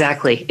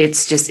exactly,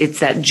 it's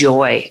that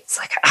joy. It's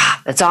like,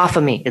 that's off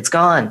of me. It's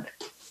gone.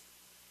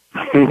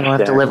 I don't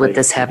have to live with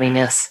this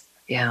heaviness.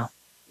 Yeah.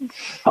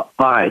 All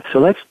right. So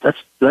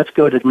let's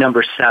go to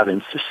number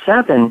 7. So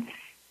 7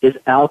 is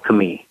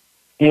alchemy.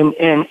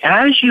 And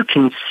as you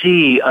can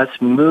see us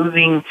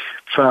moving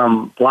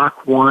from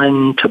block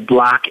 1 to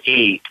block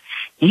 8,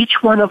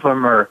 each one of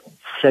them are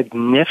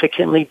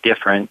significantly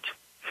different.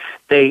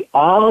 They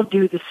all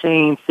do the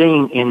same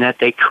thing in that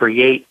they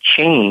create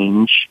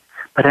change,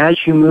 but as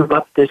you move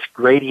up this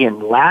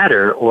gradient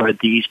ladder or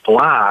these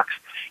blocks,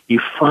 you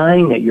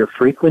find that your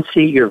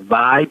frequency, your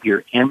vibe,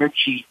 your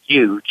energy,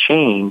 you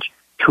change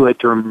to a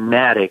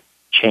dramatic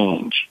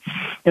change.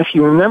 If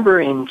you remember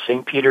in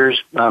St.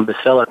 Peter's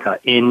Basilica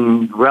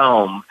in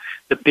Rome,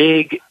 the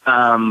big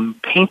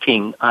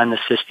painting on the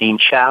Sistine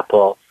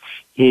Chapel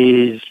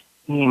is,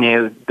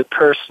 the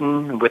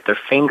person with their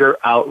finger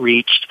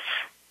outreached,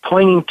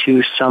 pointing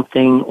to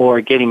something or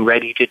getting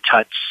ready to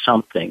touch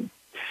something.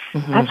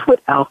 Mm-hmm. That's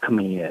what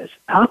alchemy is.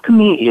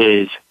 Alchemy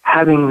is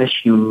having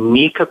this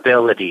unique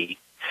ability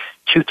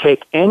to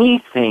take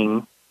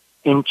anything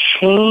and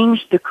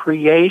change the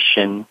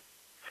creation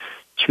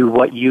to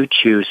what you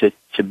choose it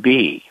to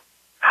be.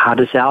 How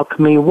does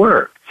alchemy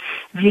work?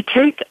 If you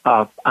take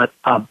a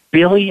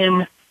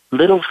billion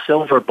little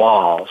silver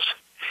balls,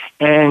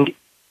 and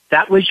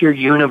that was your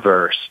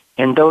universe,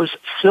 and those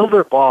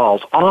silver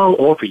balls all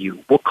over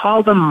you, we'll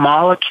call them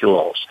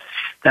molecules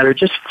that are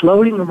just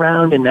floating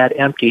around in that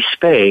empty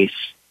space,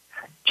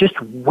 just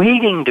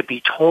waiting to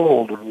be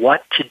told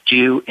what to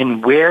do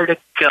and where to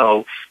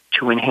go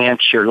to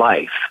enhance your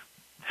life.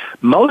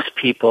 Most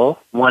people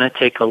want to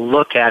take a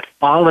look at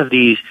all of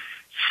these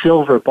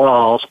silver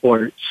balls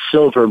or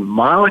silver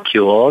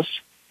molecules,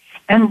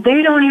 and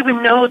they don't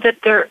even know that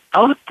they're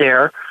out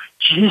there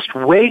just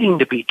waiting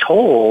to be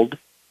told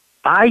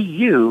by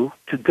you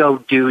to go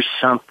do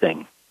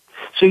something.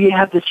 So you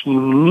have this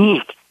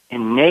unique,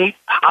 innate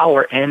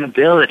power and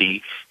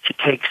ability to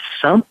take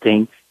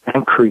something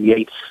and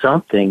create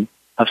something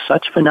of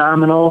such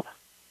phenomenal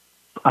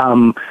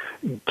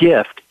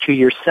gift to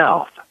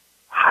yourself.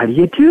 How do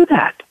you do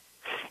that?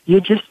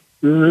 You just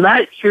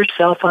let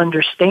yourself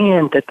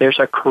understand that there's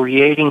a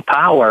creating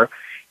power,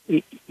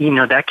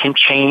 that can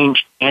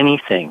change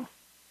anything.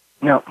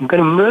 Now, I'm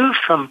going to move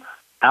from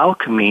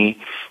alchemy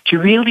to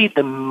really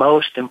the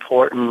most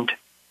important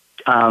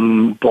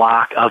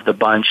block of the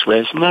bunch,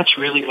 Liz, and that's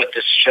really what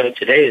this show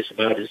today is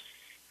about, is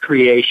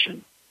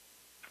creation.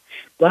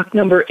 Block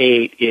number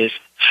 8 is,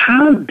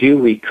 how do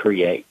we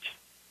create?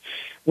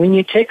 When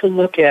you take a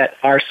look at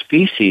our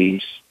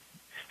species,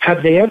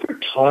 have they ever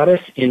taught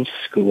us in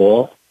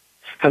school?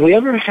 Have we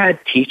ever had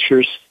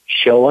teachers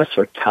show us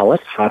or tell us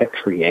how to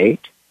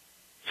create?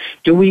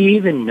 Do we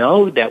even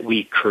know that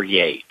we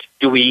create?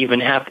 Do we even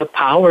have the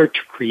power to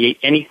create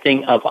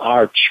anything of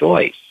our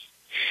choice?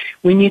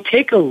 When you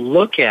take a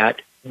look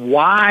at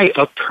why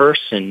a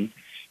person,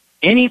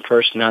 any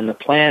person on the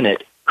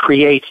planet,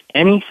 creates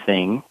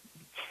anything,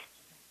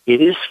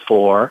 it is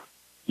for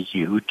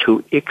you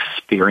to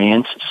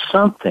experience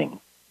something.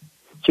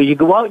 So you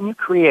go out and you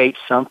create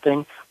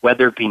something,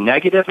 whether it be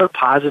negative or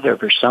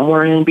positive or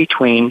somewhere in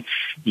between,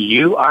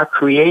 you are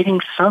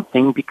creating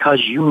something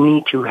because you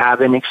need to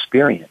have an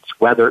experience,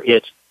 whether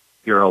it's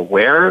you're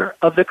aware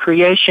of the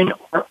creation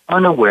or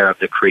unaware of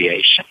the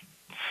creation.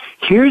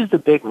 Here's the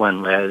big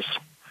one, Liz.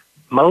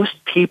 Most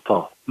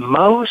people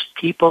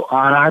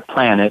on our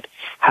planet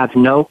have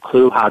no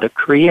clue how to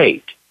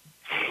create.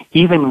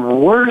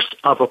 Even worse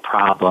of a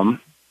problem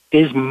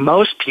is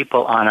most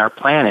people on our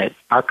planet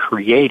are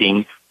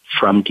creating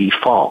from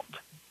default.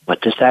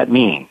 What does that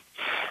mean?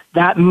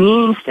 That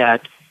means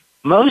that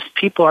most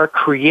people are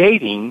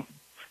creating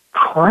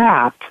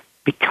crap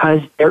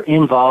because they're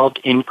involved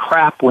in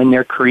crap when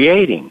they're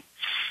creating.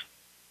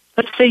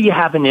 Let's say you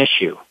have an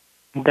issue,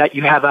 that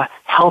you have a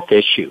health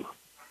issue.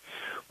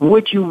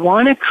 Would you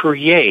want to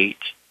create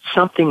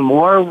something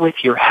more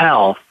with your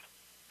health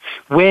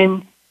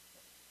when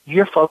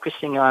you're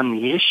focusing on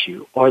the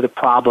issue or the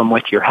problem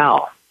with your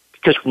health?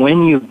 Because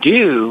when you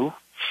do,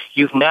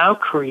 you've now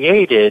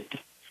created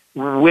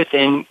with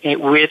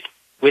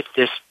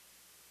this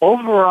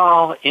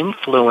overall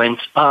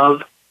influence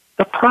of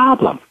the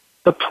problem.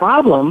 The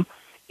problem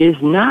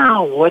is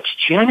now what's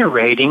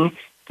generating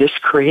this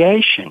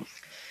creation.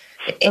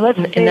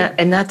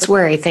 And that's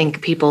where I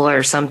think people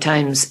are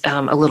sometimes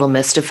a little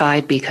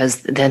mystified,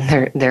 because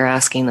then they're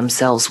asking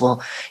themselves,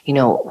 well,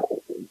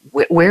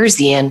 where's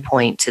the end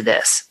point to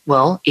this?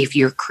 Well, if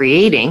you're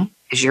creating,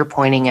 as you're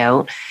pointing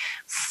out,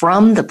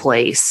 from the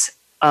place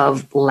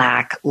of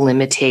lack,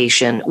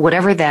 limitation,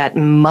 whatever that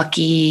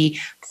mucky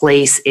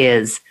place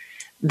is,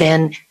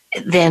 then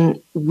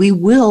we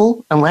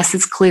will, unless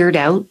it's cleared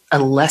out,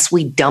 unless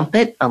we dump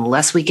it,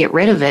 unless we get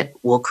rid of it,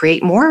 we'll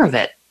create more of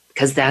it.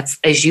 Because that's,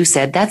 as you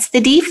said, that's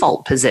the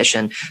default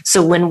position.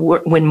 So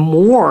when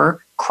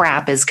more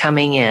crap is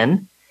coming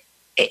in,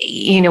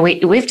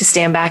 we have to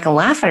stand back and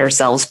laugh at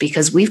ourselves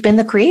because we've been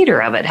the creator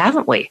of it,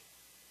 haven't we?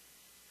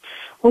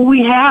 Well,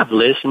 we have,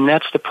 Liz, and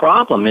that's the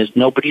problem, is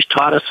nobody's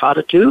taught us how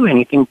to do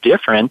anything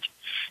different.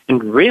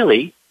 And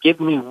really, give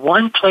me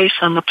one place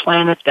on the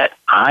planet that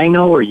I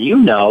know or you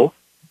know,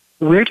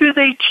 where do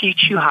they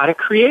teach you how to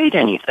create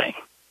anything?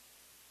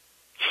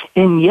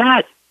 And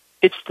yet,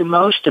 it's the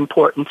most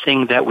important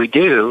thing that we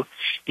do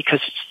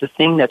because it's the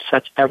thing that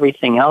sets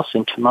everything else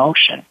into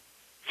motion.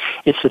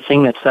 It's the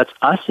thing that sets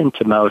us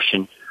into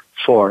motion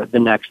for the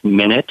next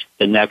minute,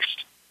 the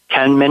next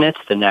 10 minutes,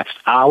 the next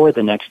hour,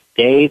 the next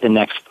day, the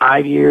next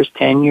 5 years,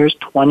 10 years,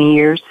 20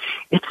 years.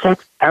 It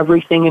sets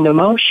everything into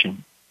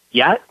motion.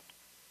 Yet,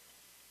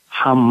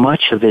 how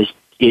much of it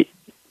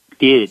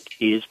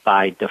is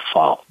by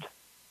default?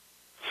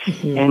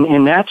 Mm-hmm.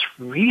 And that's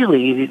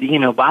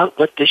really, about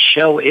what this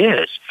show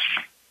is.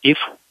 If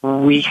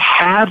we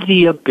have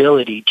the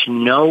ability to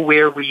know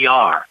where we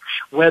are,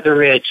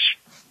 whether it's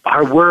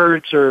our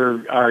words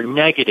are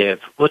negative,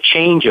 we'll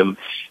change them.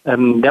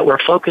 That we're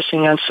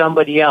focusing on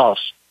somebody else,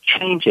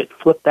 change it,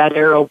 flip that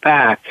arrow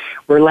back.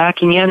 We're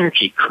lacking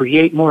energy,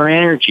 create more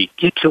energy,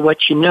 get to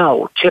what you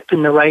know, tip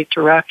in the right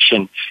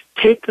direction,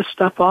 take the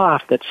stuff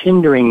off that's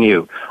hindering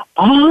you.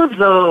 All of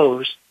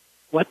those,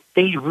 what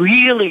they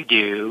really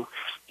do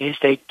is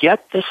they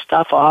get the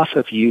stuff off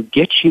of you,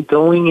 get you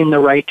going in the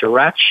right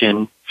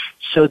direction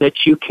so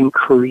that you can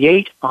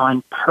create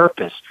on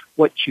purpose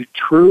what you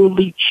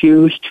truly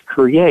choose to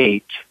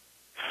create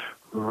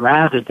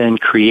rather than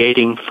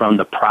creating from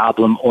the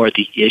problem or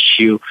the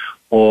issue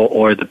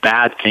or the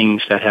bad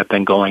things that have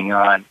been going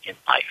on in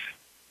life.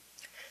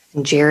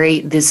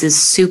 Jerry, this is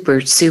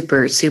super,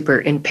 super, super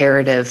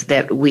imperative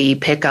that we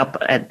pick up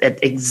at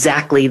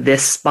exactly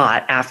this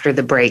spot after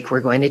the break.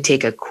 We're going to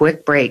take a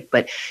quick break,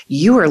 but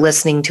you are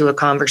listening to a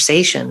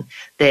conversation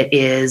that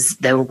is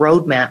the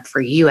roadmap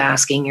for you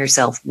asking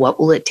yourself, what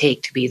will it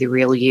take to be the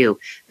real you?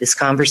 This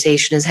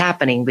conversation is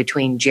happening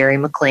between Jerry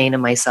McLean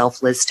and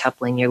myself, Liz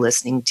Tupling. You're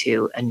listening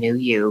to A New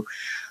You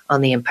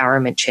on the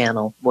Empowerment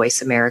Channel,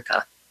 Voice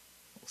America.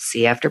 We'll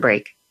see you after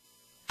break.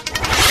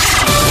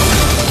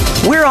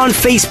 We're on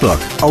Facebook,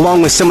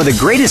 along with some of the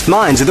greatest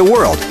minds of the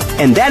world,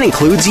 and that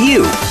includes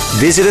you.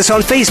 Visit us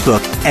on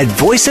Facebook at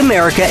Voice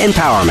America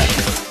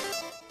Empowerment.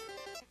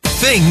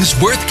 Things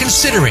Worth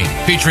Considering,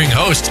 featuring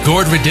host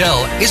Gord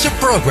Riddell, is a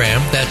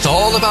program that's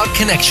all about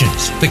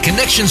connections. The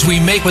connections we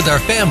make with our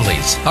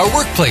families, our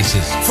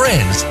workplaces,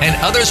 friends, and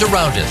others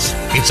around us.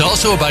 It's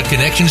also about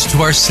connections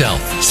to ourself,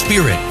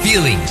 spirit,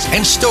 feelings,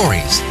 and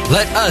stories.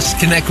 Let us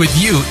connect with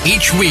you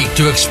each week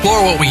to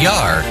explore what we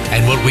are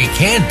and what we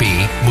can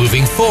be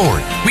moving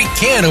forward. We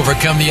can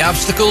overcome the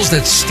obstacles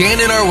that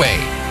stand in our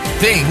way.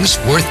 Things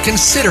Worth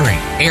Considering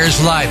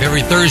airs live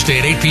every Thursday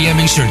at 8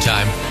 p.m. Eastern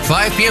Time,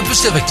 5 p.m.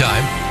 Pacific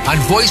Time on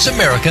Voice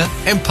America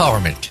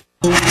Empowerment.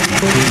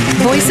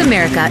 Voice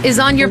America is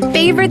on your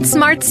favorite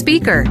smart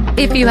speaker.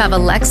 If you have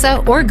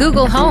Alexa or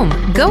Google Home,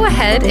 go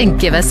ahead and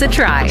give us a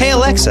try. Hey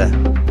Alexa,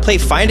 play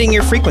Finding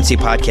Your Frequency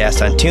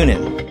podcast on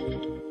TuneIn.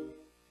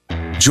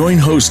 Join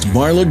host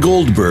Marla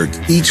Goldberg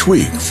each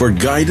week for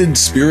guided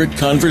spirit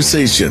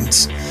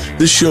conversations.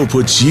 This show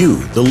puts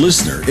you, the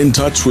listener, in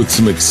touch with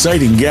some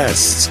exciting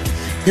guests.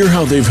 Hear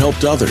how they've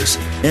helped others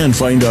and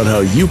find out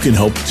how you can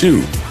help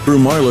too through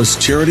Marla's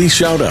charity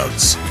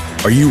shoutouts.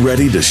 Are you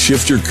ready to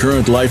shift your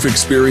current life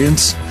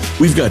experience?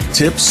 We've got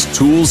tips,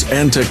 tools,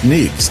 and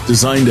techniques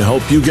designed to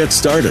help you get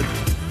started.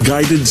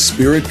 Guided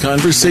Spirit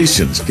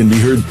Conversations can be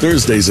heard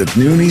Thursdays at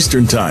noon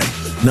Eastern Time,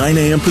 9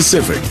 a.m.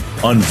 Pacific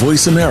on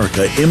Voice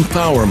America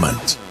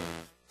Empowerment.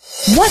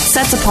 What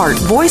sets apart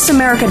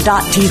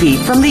VoiceAmerica.tv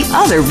from the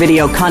other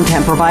video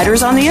content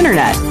providers on the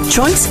Internet?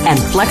 Choice and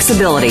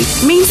flexibility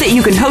means that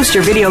you can host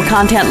your video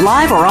content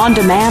live or on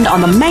demand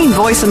on the main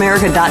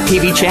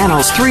VoiceAmerica.tv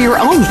channels through your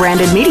own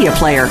branded media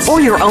player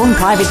or your own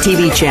private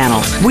TV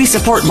channel. We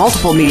support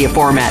multiple media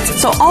formats,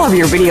 so all of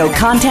your video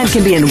content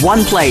can be in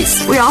one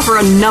place. We offer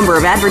a number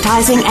of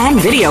advertising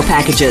and video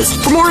packages.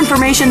 For more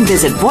information,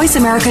 visit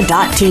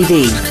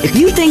VoiceAmerica.tv. If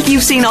you think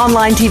you've seen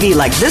online TV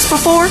like this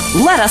before,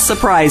 let us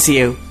surprise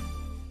you.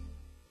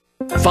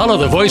 Follow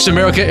the Voice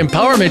America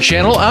Empowerment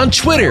Channel on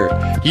Twitter.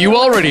 You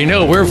already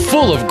know we're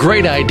full of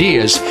great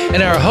ideas,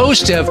 and our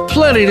hosts have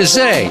plenty to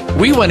say.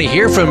 We want to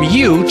hear from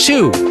you,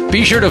 too.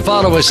 Be sure to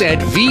follow us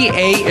at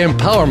VA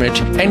Empowerment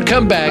and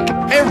come back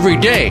every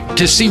day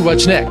to see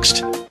what's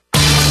next.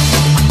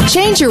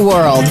 Change your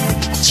world.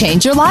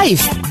 Change your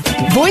life.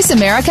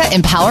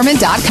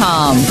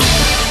 VoiceAmericaEmpowerment.com.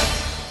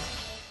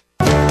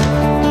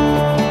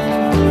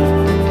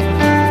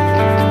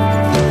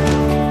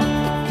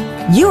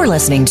 You are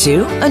listening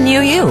to A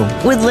New You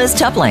with Liz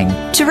Tupling.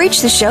 To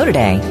reach the show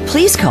today,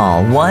 please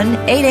call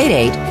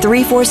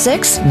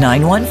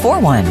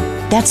 1-888-346-9141.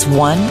 That's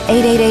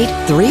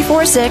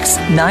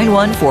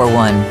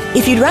 1-888-346-9141.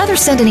 If you'd rather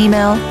send an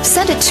email,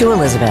 send it to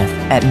Elizabeth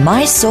at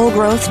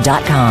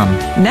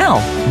mysoulgrowth.com. Now,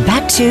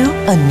 back to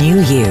A New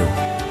You.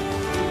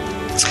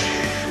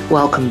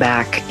 Welcome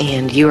back,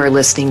 and you are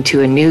listening to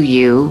A New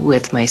You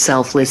with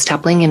myself, Liz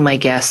Tupling, and my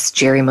guest,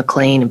 Jerry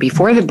McLean. And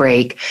before the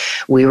break,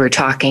 we were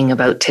talking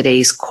about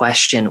today's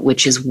question,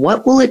 which is,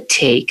 what will it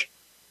take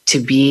to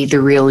be the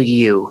real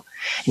you?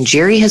 And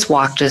Jerry has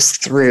walked us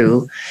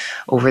through,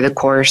 over the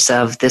course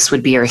of, this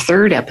would be our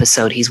third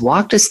episode, he's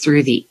walked us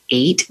through the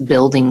 8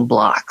 building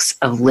blocks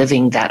of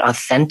living that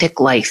authentic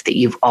life that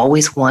you've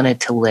always wanted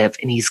to live.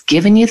 And he's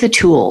given you the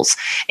tools,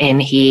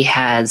 and he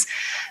has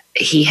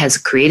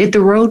created the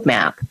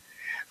roadmap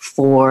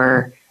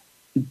for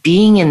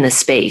being in the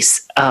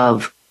space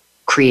of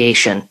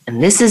creation.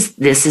 And this is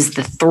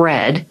the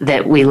thread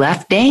that we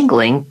left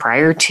dangling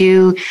prior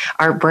to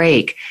our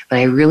break, but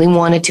I really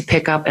wanted to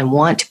pick up and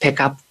want to pick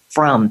up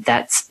from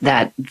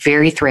that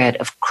very thread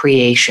of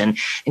creation.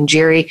 And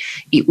Jerry,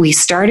 we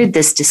started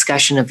this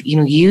discussion of,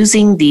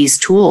 using these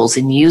tools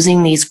and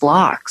using these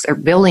blocks or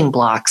building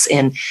blocks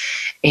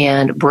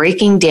and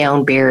breaking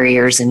down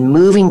barriers and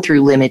moving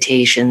through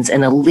limitations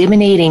and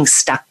eliminating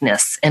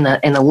stuckness and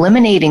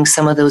eliminating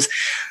some of those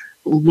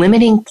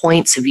limiting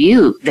points of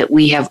view that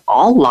we have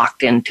all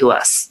locked into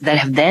us that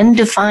have then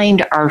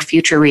defined our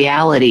future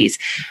realities,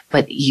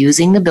 but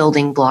using the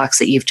building blocks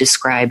that you've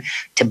described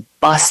to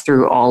bust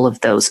through all of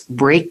those,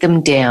 break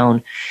them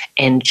down,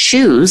 and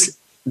choose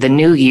the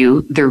new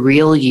you, the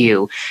real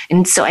you.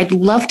 And so I'd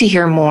love to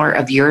hear more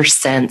of your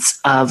sense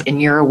of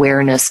and your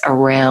awareness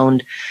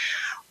around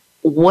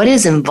what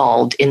is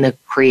involved in the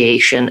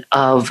creation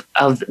of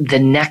the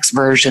next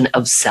version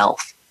of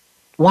self.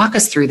 Walk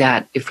us through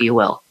that, if you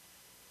will.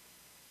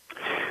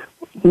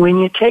 When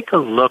you take a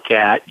look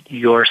at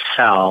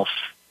yourself,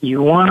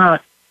 you want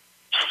to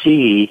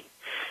see,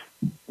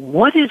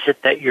 what is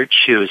it that you're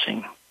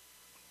choosing?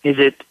 Is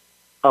it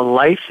a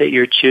life that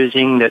you're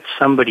choosing that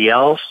somebody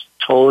else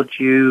told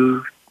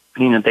you,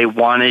 they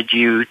wanted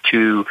you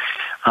to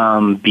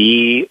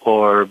be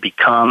or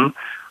become?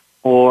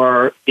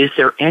 Or is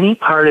there any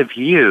part of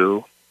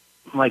you,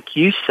 like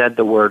you said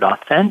the word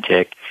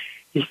authentic,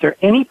 is there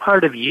any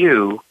part of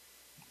you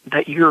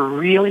that you're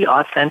really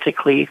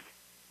authentically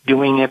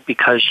doing it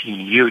because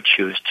you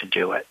choose to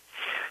do it?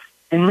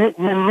 And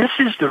this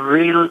is the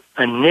real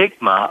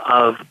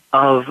enigma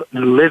of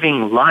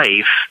living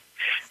life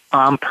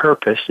on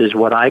purpose, is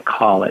what I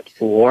call it,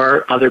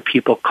 or other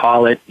people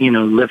call it,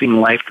 living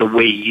life the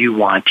way you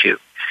want to.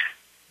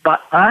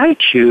 But I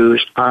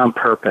choose on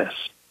purpose.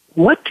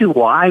 What do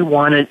I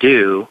want to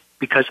do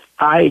because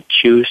I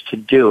choose to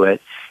do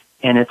it,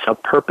 and it's a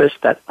purpose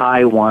that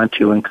I want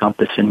to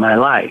encompass in my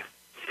life?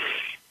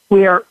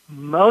 Where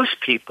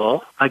most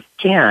people,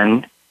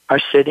 again,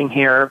 are sitting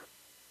here,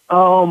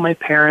 oh, my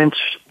parents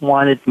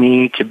wanted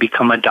me to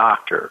become a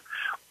doctor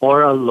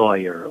or a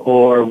lawyer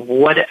or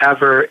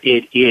whatever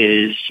it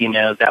is,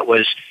 that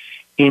was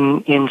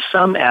in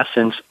some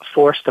essence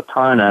forced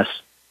upon us,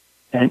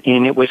 and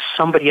it was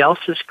somebody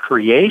else's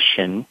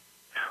creation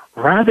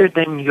rather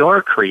than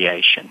your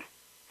creation.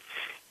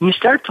 And you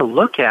start to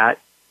look at,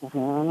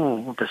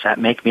 does that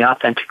make me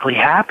authentically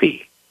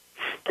happy?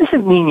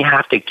 Doesn't mean you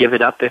have to give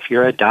it up if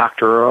you're a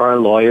doctor or a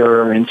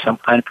lawyer or in some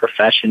kind of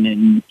profession,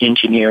 an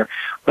engineer,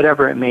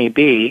 whatever it may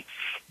be.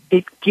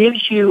 It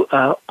gives you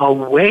a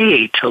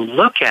way to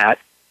look at,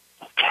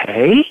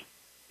 okay,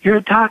 you're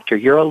a doctor,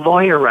 you're a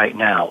lawyer right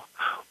now.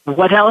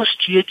 What else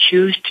do you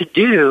choose to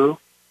do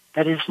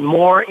that is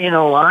more in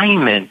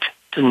alignment?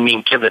 Doesn't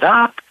mean give it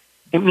up.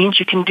 It means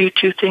you can do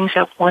 2 things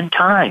at one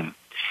time.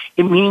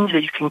 It means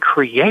that you can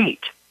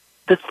create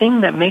the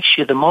thing that makes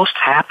you the most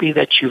happy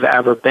that you've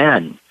ever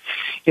been.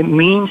 It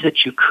means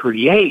that you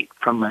create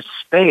from a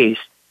space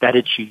that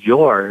it's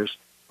yours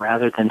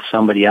rather than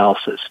somebody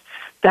else's.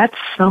 That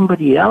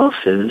somebody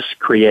else's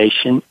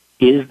creation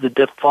is the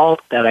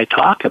default that I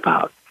talk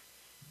about.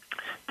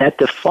 That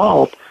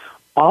default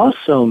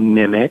also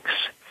mimics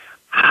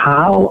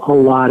how a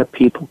lot of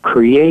people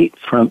create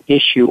from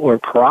issue or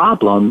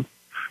problem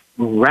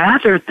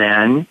rather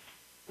than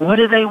what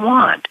do they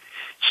want.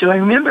 So I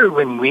remember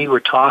when we were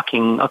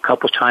talking a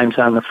couple times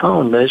on the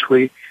phone, Liz,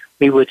 we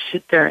would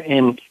sit there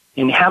and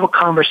have a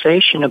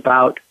conversation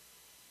about,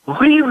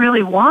 what do you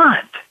really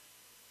want?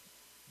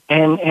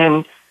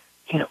 And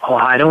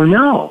I don't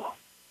know.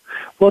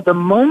 Well, the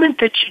moment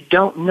that you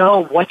don't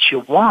know what you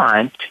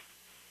want,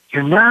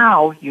 you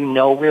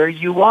know where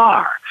you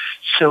are.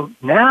 So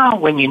now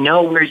when you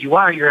know where you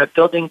are, you're at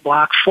building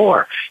block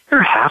 4.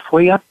 You're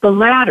halfway up the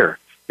ladder.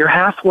 You're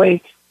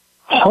halfway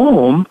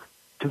home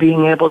to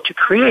being able to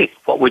create.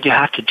 What would you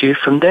have to do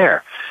from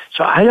there?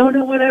 So I don't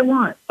know what I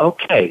want.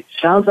 Okay,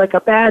 sounds like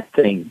a bad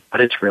thing,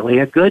 but it's really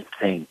a good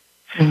thing.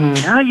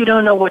 Mm-hmm. Now you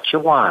don't know what you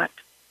want.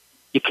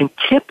 You can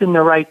tip in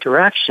the right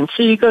direction.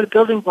 So you go to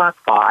building block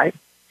 5.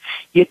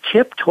 You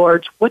tip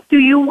towards, what do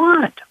you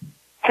want?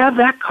 Have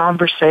that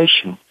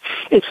conversation.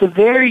 It's a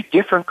very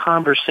different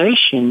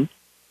conversation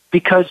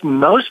because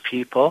most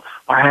people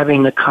are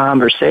having the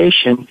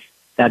conversation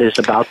that is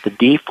about the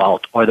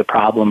default or the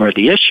problem or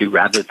the issue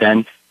rather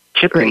than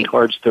tipping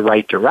towards the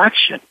right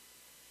direction.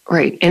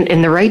 Right. And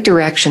in the right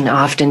direction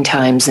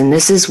oftentimes, and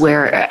this is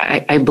where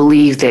I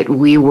believe that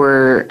we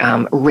were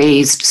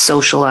raised,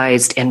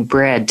 socialized, and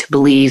bred to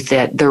believe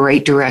that the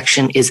right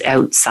direction is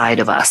outside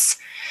of us.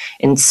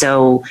 And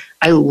so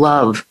I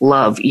love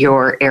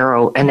your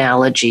arrow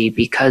analogy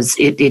because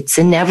it's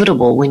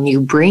inevitable when you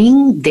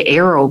bring the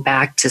arrow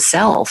back to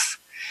self.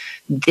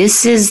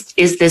 this is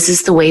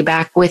the way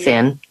back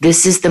within.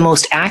 This is the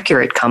most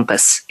accurate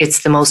compass.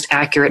 It's the most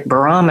accurate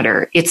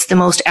barometer. It's the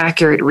most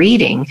accurate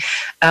reading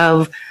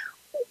of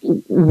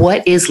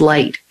what is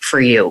light for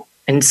you.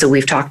 And so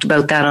we've talked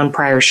about that on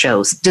prior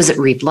shows. Does it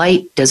read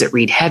light? Does it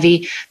read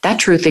heavy? That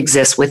truth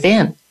exists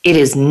within. It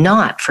is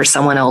not for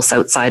someone else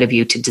outside of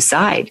you to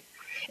decide.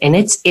 And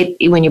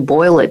when you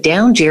boil it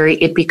down, Jerry,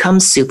 it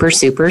becomes super,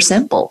 super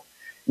simple.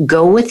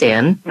 Go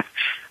within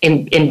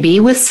and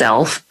be with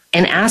self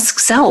and ask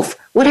self,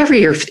 whatever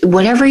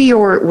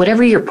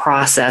your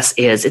process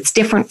is. It's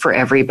different for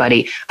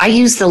everybody. I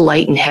use the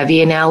light and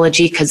heavy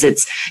analogy because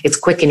it's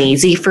quick and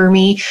easy for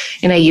me,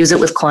 and I use it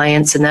with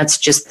clients, and that's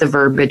just the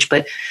verbiage.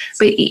 But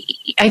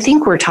I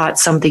think we're taught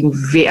something.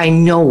 I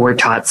know we're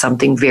taught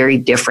something very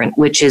different,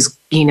 which is,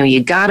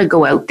 you got to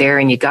go out there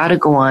and you got to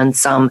go on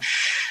some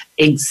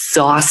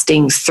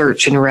exhausting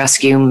search and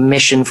rescue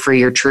mission for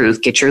your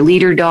truth. Get your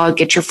leader dog,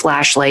 get your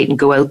flashlight, and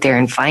go out there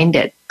and find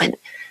it. But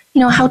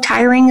how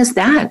tiring is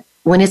that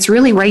when it's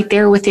really right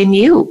there within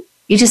you?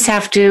 You just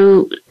have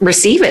to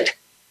receive it.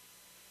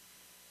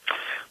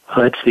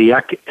 Well, it's the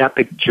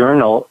epic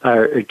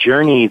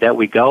journey that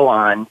we go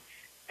on,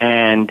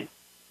 and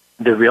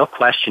the real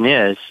question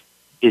is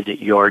it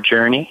your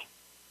journey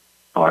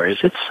or is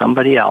it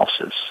somebody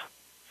else's?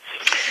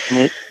 And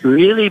it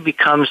really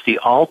becomes the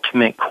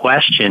ultimate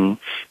question.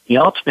 The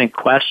ultimate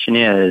question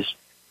is,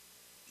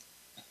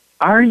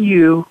 are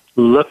you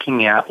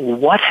looking at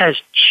what has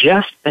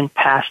just been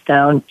passed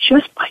down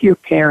just by your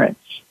parents?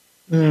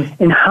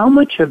 And how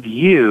much of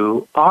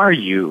you are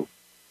you?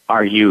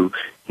 Are you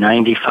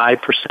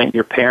 95%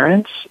 your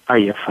parents? Are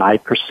you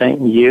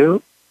 5%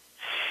 you?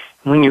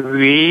 When you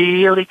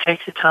really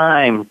take the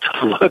time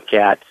to look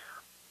at,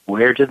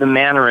 where do the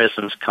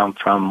mannerisms come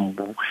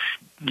from?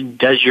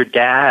 Does your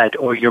dad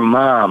or your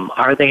mom,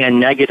 are they a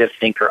negative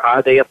thinker?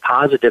 Are they a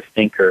positive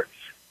thinker?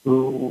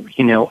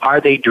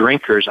 Are they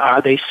drinkers?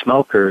 Are they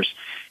smokers?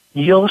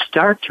 You'll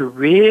start to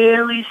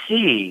really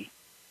see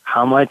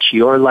how much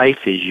your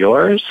life is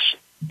yours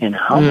and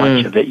how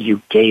much of it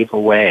you gave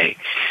away.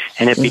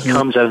 And it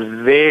becomes a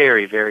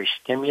very, very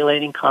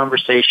stimulating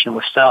conversation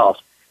with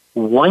self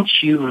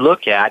once you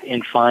look at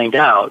and find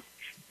out,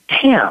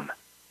 damn,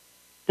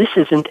 this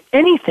isn't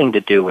anything to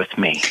do with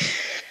me.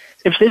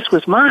 If this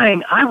was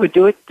mine, I would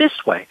do it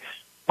this way.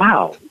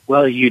 Wow,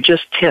 well, you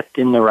just tipped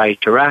in the right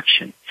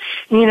direction.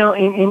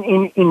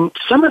 In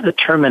some of the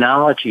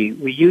terminology,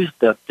 we use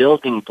the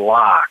building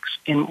blocks.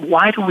 And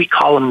why do we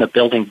call them the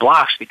building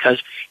blocks?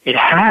 Because it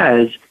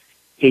has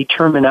a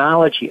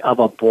terminology of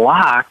a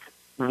block.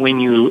 When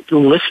you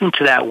listen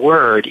to that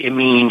word, it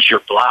means you're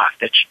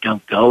blocked, that you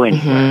don't go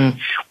anywhere.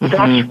 Well,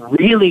 that's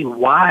really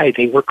why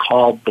they were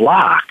called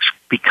blocks,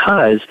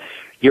 because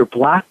you're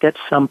blocked at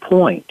some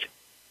point.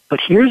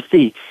 But here's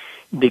the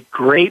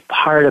great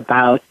part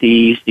about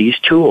these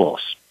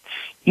tools.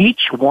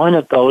 Each one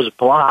of those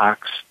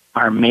blocks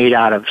are made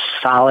out of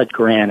solid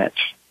granite.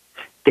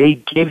 They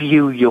give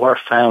you your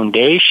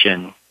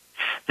foundation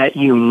that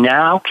you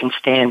now can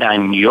stand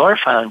on your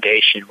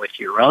foundation with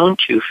your own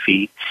 2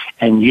 feet,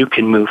 and you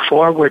can move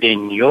forward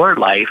in your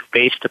life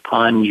based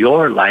upon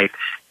your life,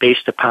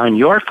 based upon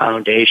your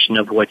foundation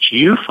of what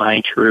you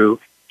find true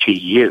to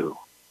you,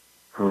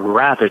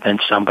 rather than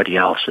somebody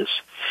else's.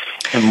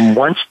 And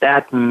once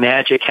that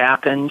magic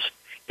happens,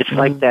 it's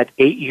like that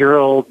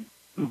 8-year-old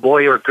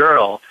boy or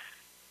girl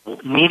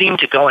needing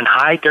to go and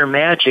hide their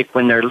magic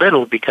when they're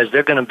little because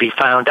they're going to be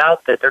found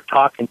out that they're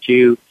talking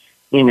to,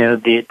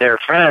 their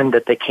friend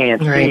that they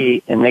can't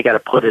see, and they got to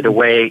put it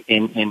away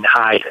and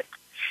hide it.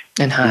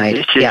 And hide.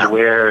 This is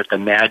where the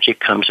magic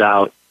comes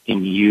out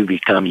and you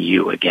become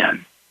you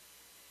again.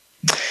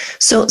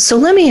 So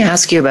let me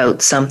ask you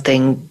about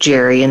something,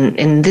 Jerry,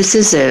 and this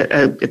is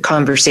a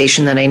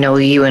conversation that I know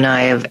you and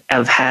I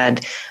have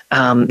had,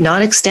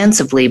 not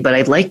extensively, but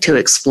I'd like to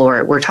explore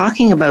it. We're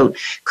talking about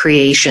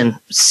creation,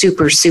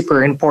 super,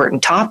 super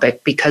important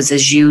topic, because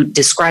as you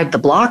describe the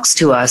blocks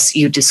to us,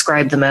 you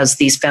describe them as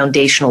these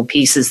foundational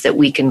pieces that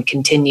we can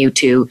continue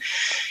to,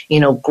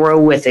 grow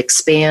with,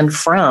 expand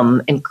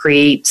from, and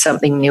create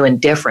something new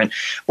and different.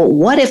 But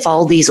what if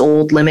all these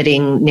old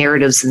limiting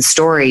narratives and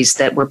stories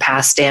that were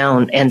passed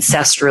down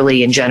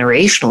ancestrally and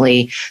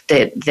generationally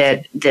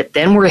that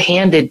then were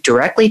handed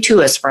directly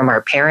to us from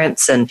our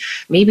parents and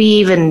maybe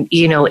even,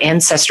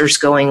 ancestors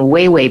going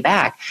way, way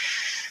back,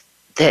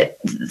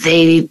 that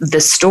the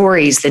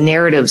stories, the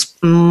narratives,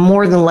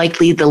 more than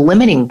likely the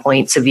limiting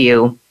points of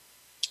view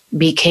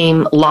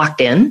became locked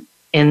in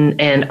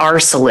and are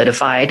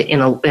solidified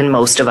in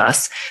most of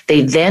us.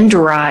 They then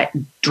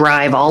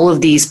drive all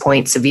of these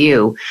points of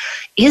view.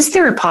 Is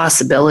there a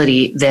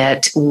possibility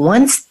that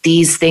once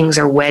these things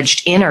are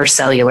wedged in our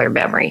cellular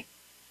memory,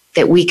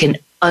 that we can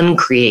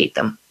uncreate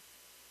them?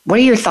 What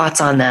are your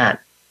thoughts on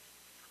that?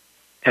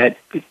 That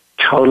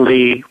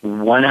totally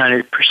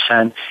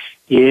 100%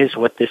 is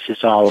what this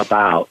is all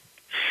about.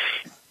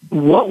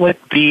 What would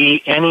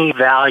be any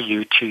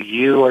value to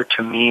you or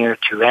to me or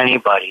to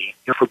anybody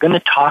if we're going to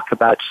talk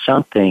about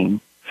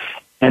something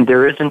and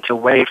there isn't a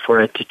way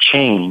for it to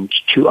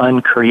change, to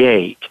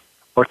uncreate?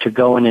 or to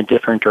go in a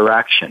different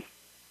direction?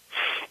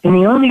 And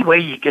the only way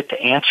you get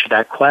to answer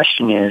that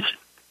question is,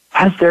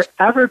 has there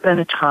ever been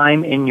a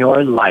time in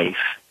your life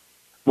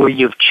where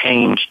you've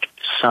changed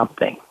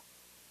something?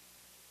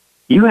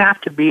 You have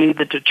to be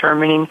the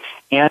determining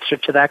answer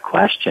to that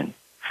question.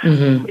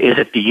 Mm-hmm. Is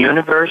it the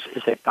universe?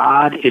 Is it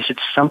God? Is it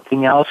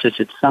something else? Is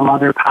it some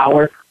other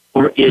power?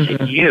 Or is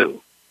it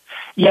you?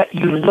 Yet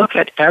you look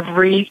at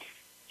every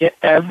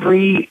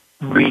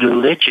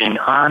religion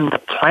on the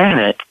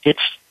planet,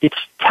 it's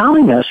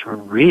telling us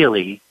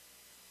really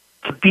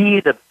to be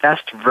the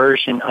best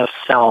version of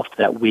self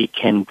that we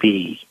can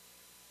be.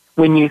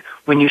 When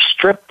you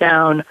strip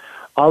down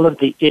all of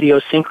the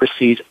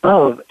idiosyncrasies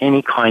of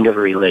any kind of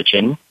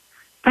religion,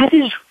 that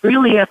is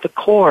really at the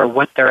core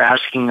what they're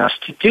asking us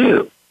to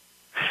do.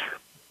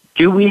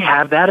 Do we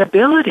have that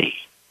ability?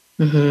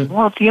 Mm-hmm.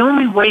 Well, the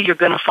only way you're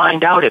going to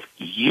find out if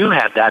you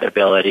have that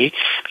ability,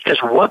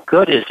 because what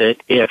good is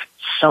it if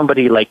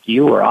somebody like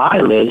you or I,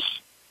 Liz,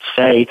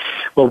 say,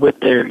 well,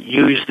 would they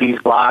use these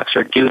blocks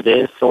or do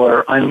this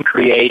or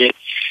uncreate it?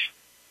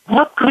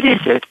 What good is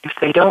it if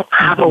they don't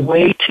have a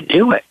way to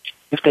do it?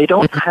 If they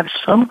don't have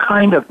some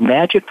kind of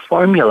magic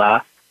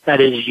formula that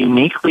is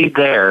uniquely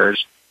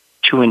theirs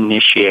to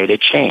initiate a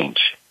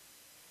change?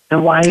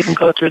 Then why even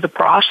go through the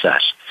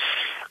process?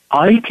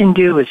 All you can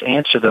do is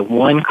answer the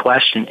one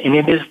question, and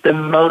it is the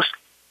most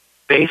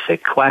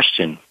basic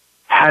question.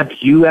 Have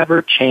you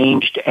ever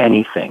changed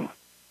anything?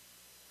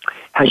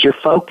 Has your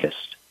focus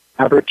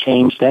ever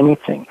changed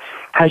anything?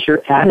 Has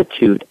your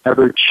attitude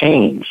ever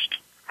changed?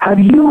 Have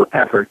you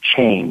ever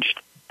changed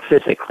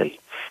physically?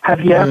 Have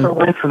you ever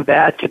went from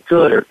bad to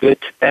good or good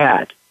to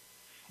bad?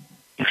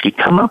 If you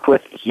come up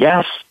with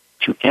yes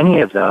to any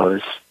of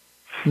those,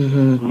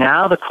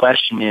 now the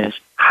question is,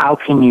 how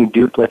can you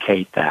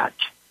duplicate that?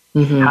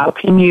 How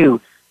can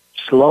you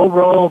slow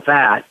roll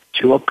that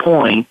to a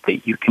point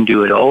that you can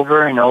do it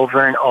over and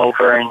over and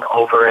over and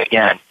over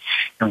again?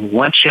 And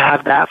once you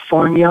have that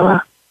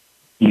formula,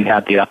 you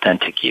have the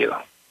authentic you.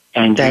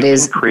 And that you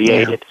can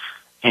create it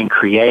and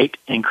create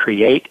and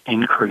create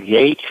and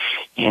create,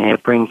 and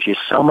it brings you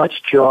so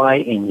much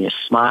joy, and you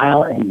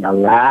smile and you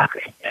laugh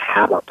and you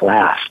have a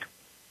blast.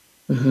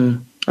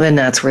 And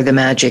that's where the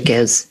magic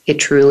is. It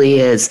truly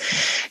is.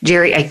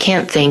 Jerry, I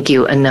can't thank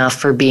you enough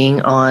for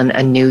being on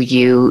A New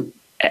You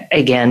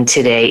again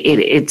today.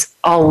 It's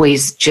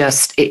always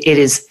just, it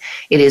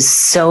is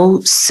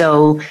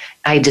so,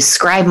 I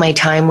describe my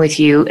time with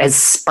you as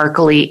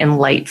sparkly and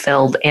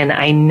light-filled, and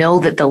I know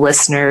that the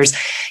listeners,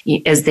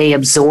 as they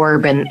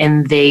absorb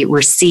and they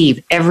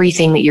receive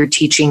everything that you're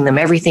teaching them,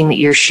 everything that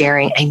you're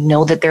sharing, I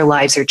know that their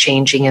lives are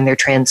changing and they're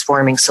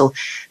transforming. So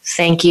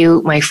thank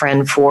you, my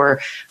friend, for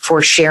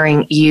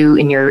sharing you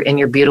and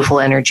your beautiful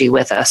energy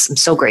with us. I'm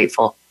so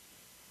grateful.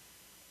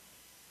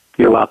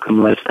 You're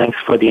welcome, Liz. Thanks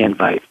for the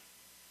invite.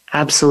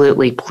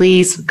 Absolutely.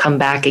 Please come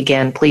back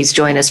again. Please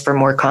join us for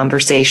more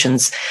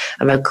conversations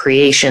about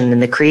creation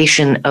and the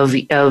creation of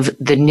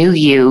the new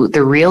you,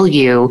 the real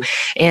you,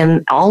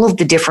 and all of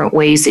the different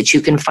ways that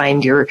you can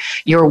find your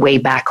way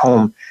back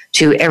home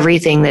to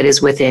everything that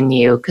is within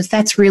you, because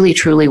that's really,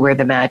 truly where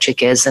the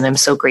magic is. And I'm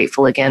so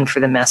grateful again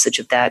for the message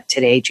of that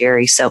today,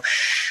 Jerry. So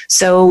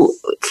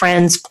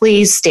friends,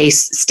 please stay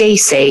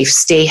safe,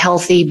 stay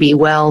healthy, be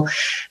well.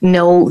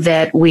 Know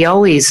that we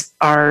always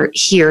are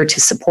here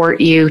to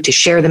support you, to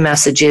share the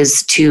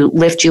messages, to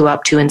lift you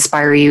up, to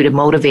inspire you, to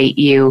motivate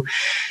you,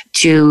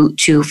 to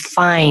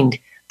find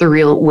the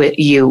real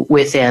you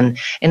within.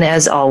 And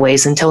as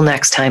always, until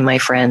next time, my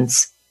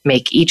friends,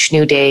 make each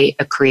new day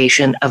a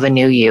creation of a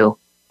new you.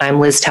 I'm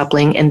Liz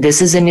Tupling, and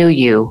this is A New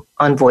You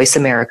on Voice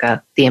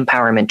America, the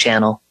Empowerment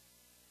Channel.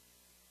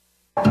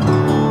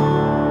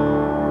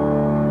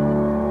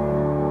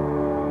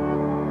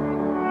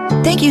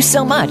 Thank you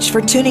so much for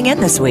tuning in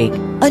this week.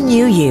 A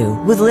New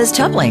You with Liz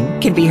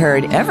Tupling can be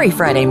heard every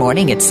Friday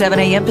morning at 7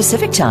 a.m.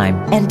 Pacific Time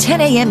and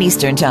 10 a.m.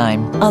 Eastern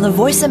Time on the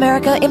Voice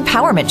America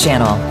Empowerment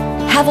Channel.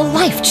 Have a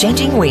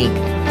life-changing week.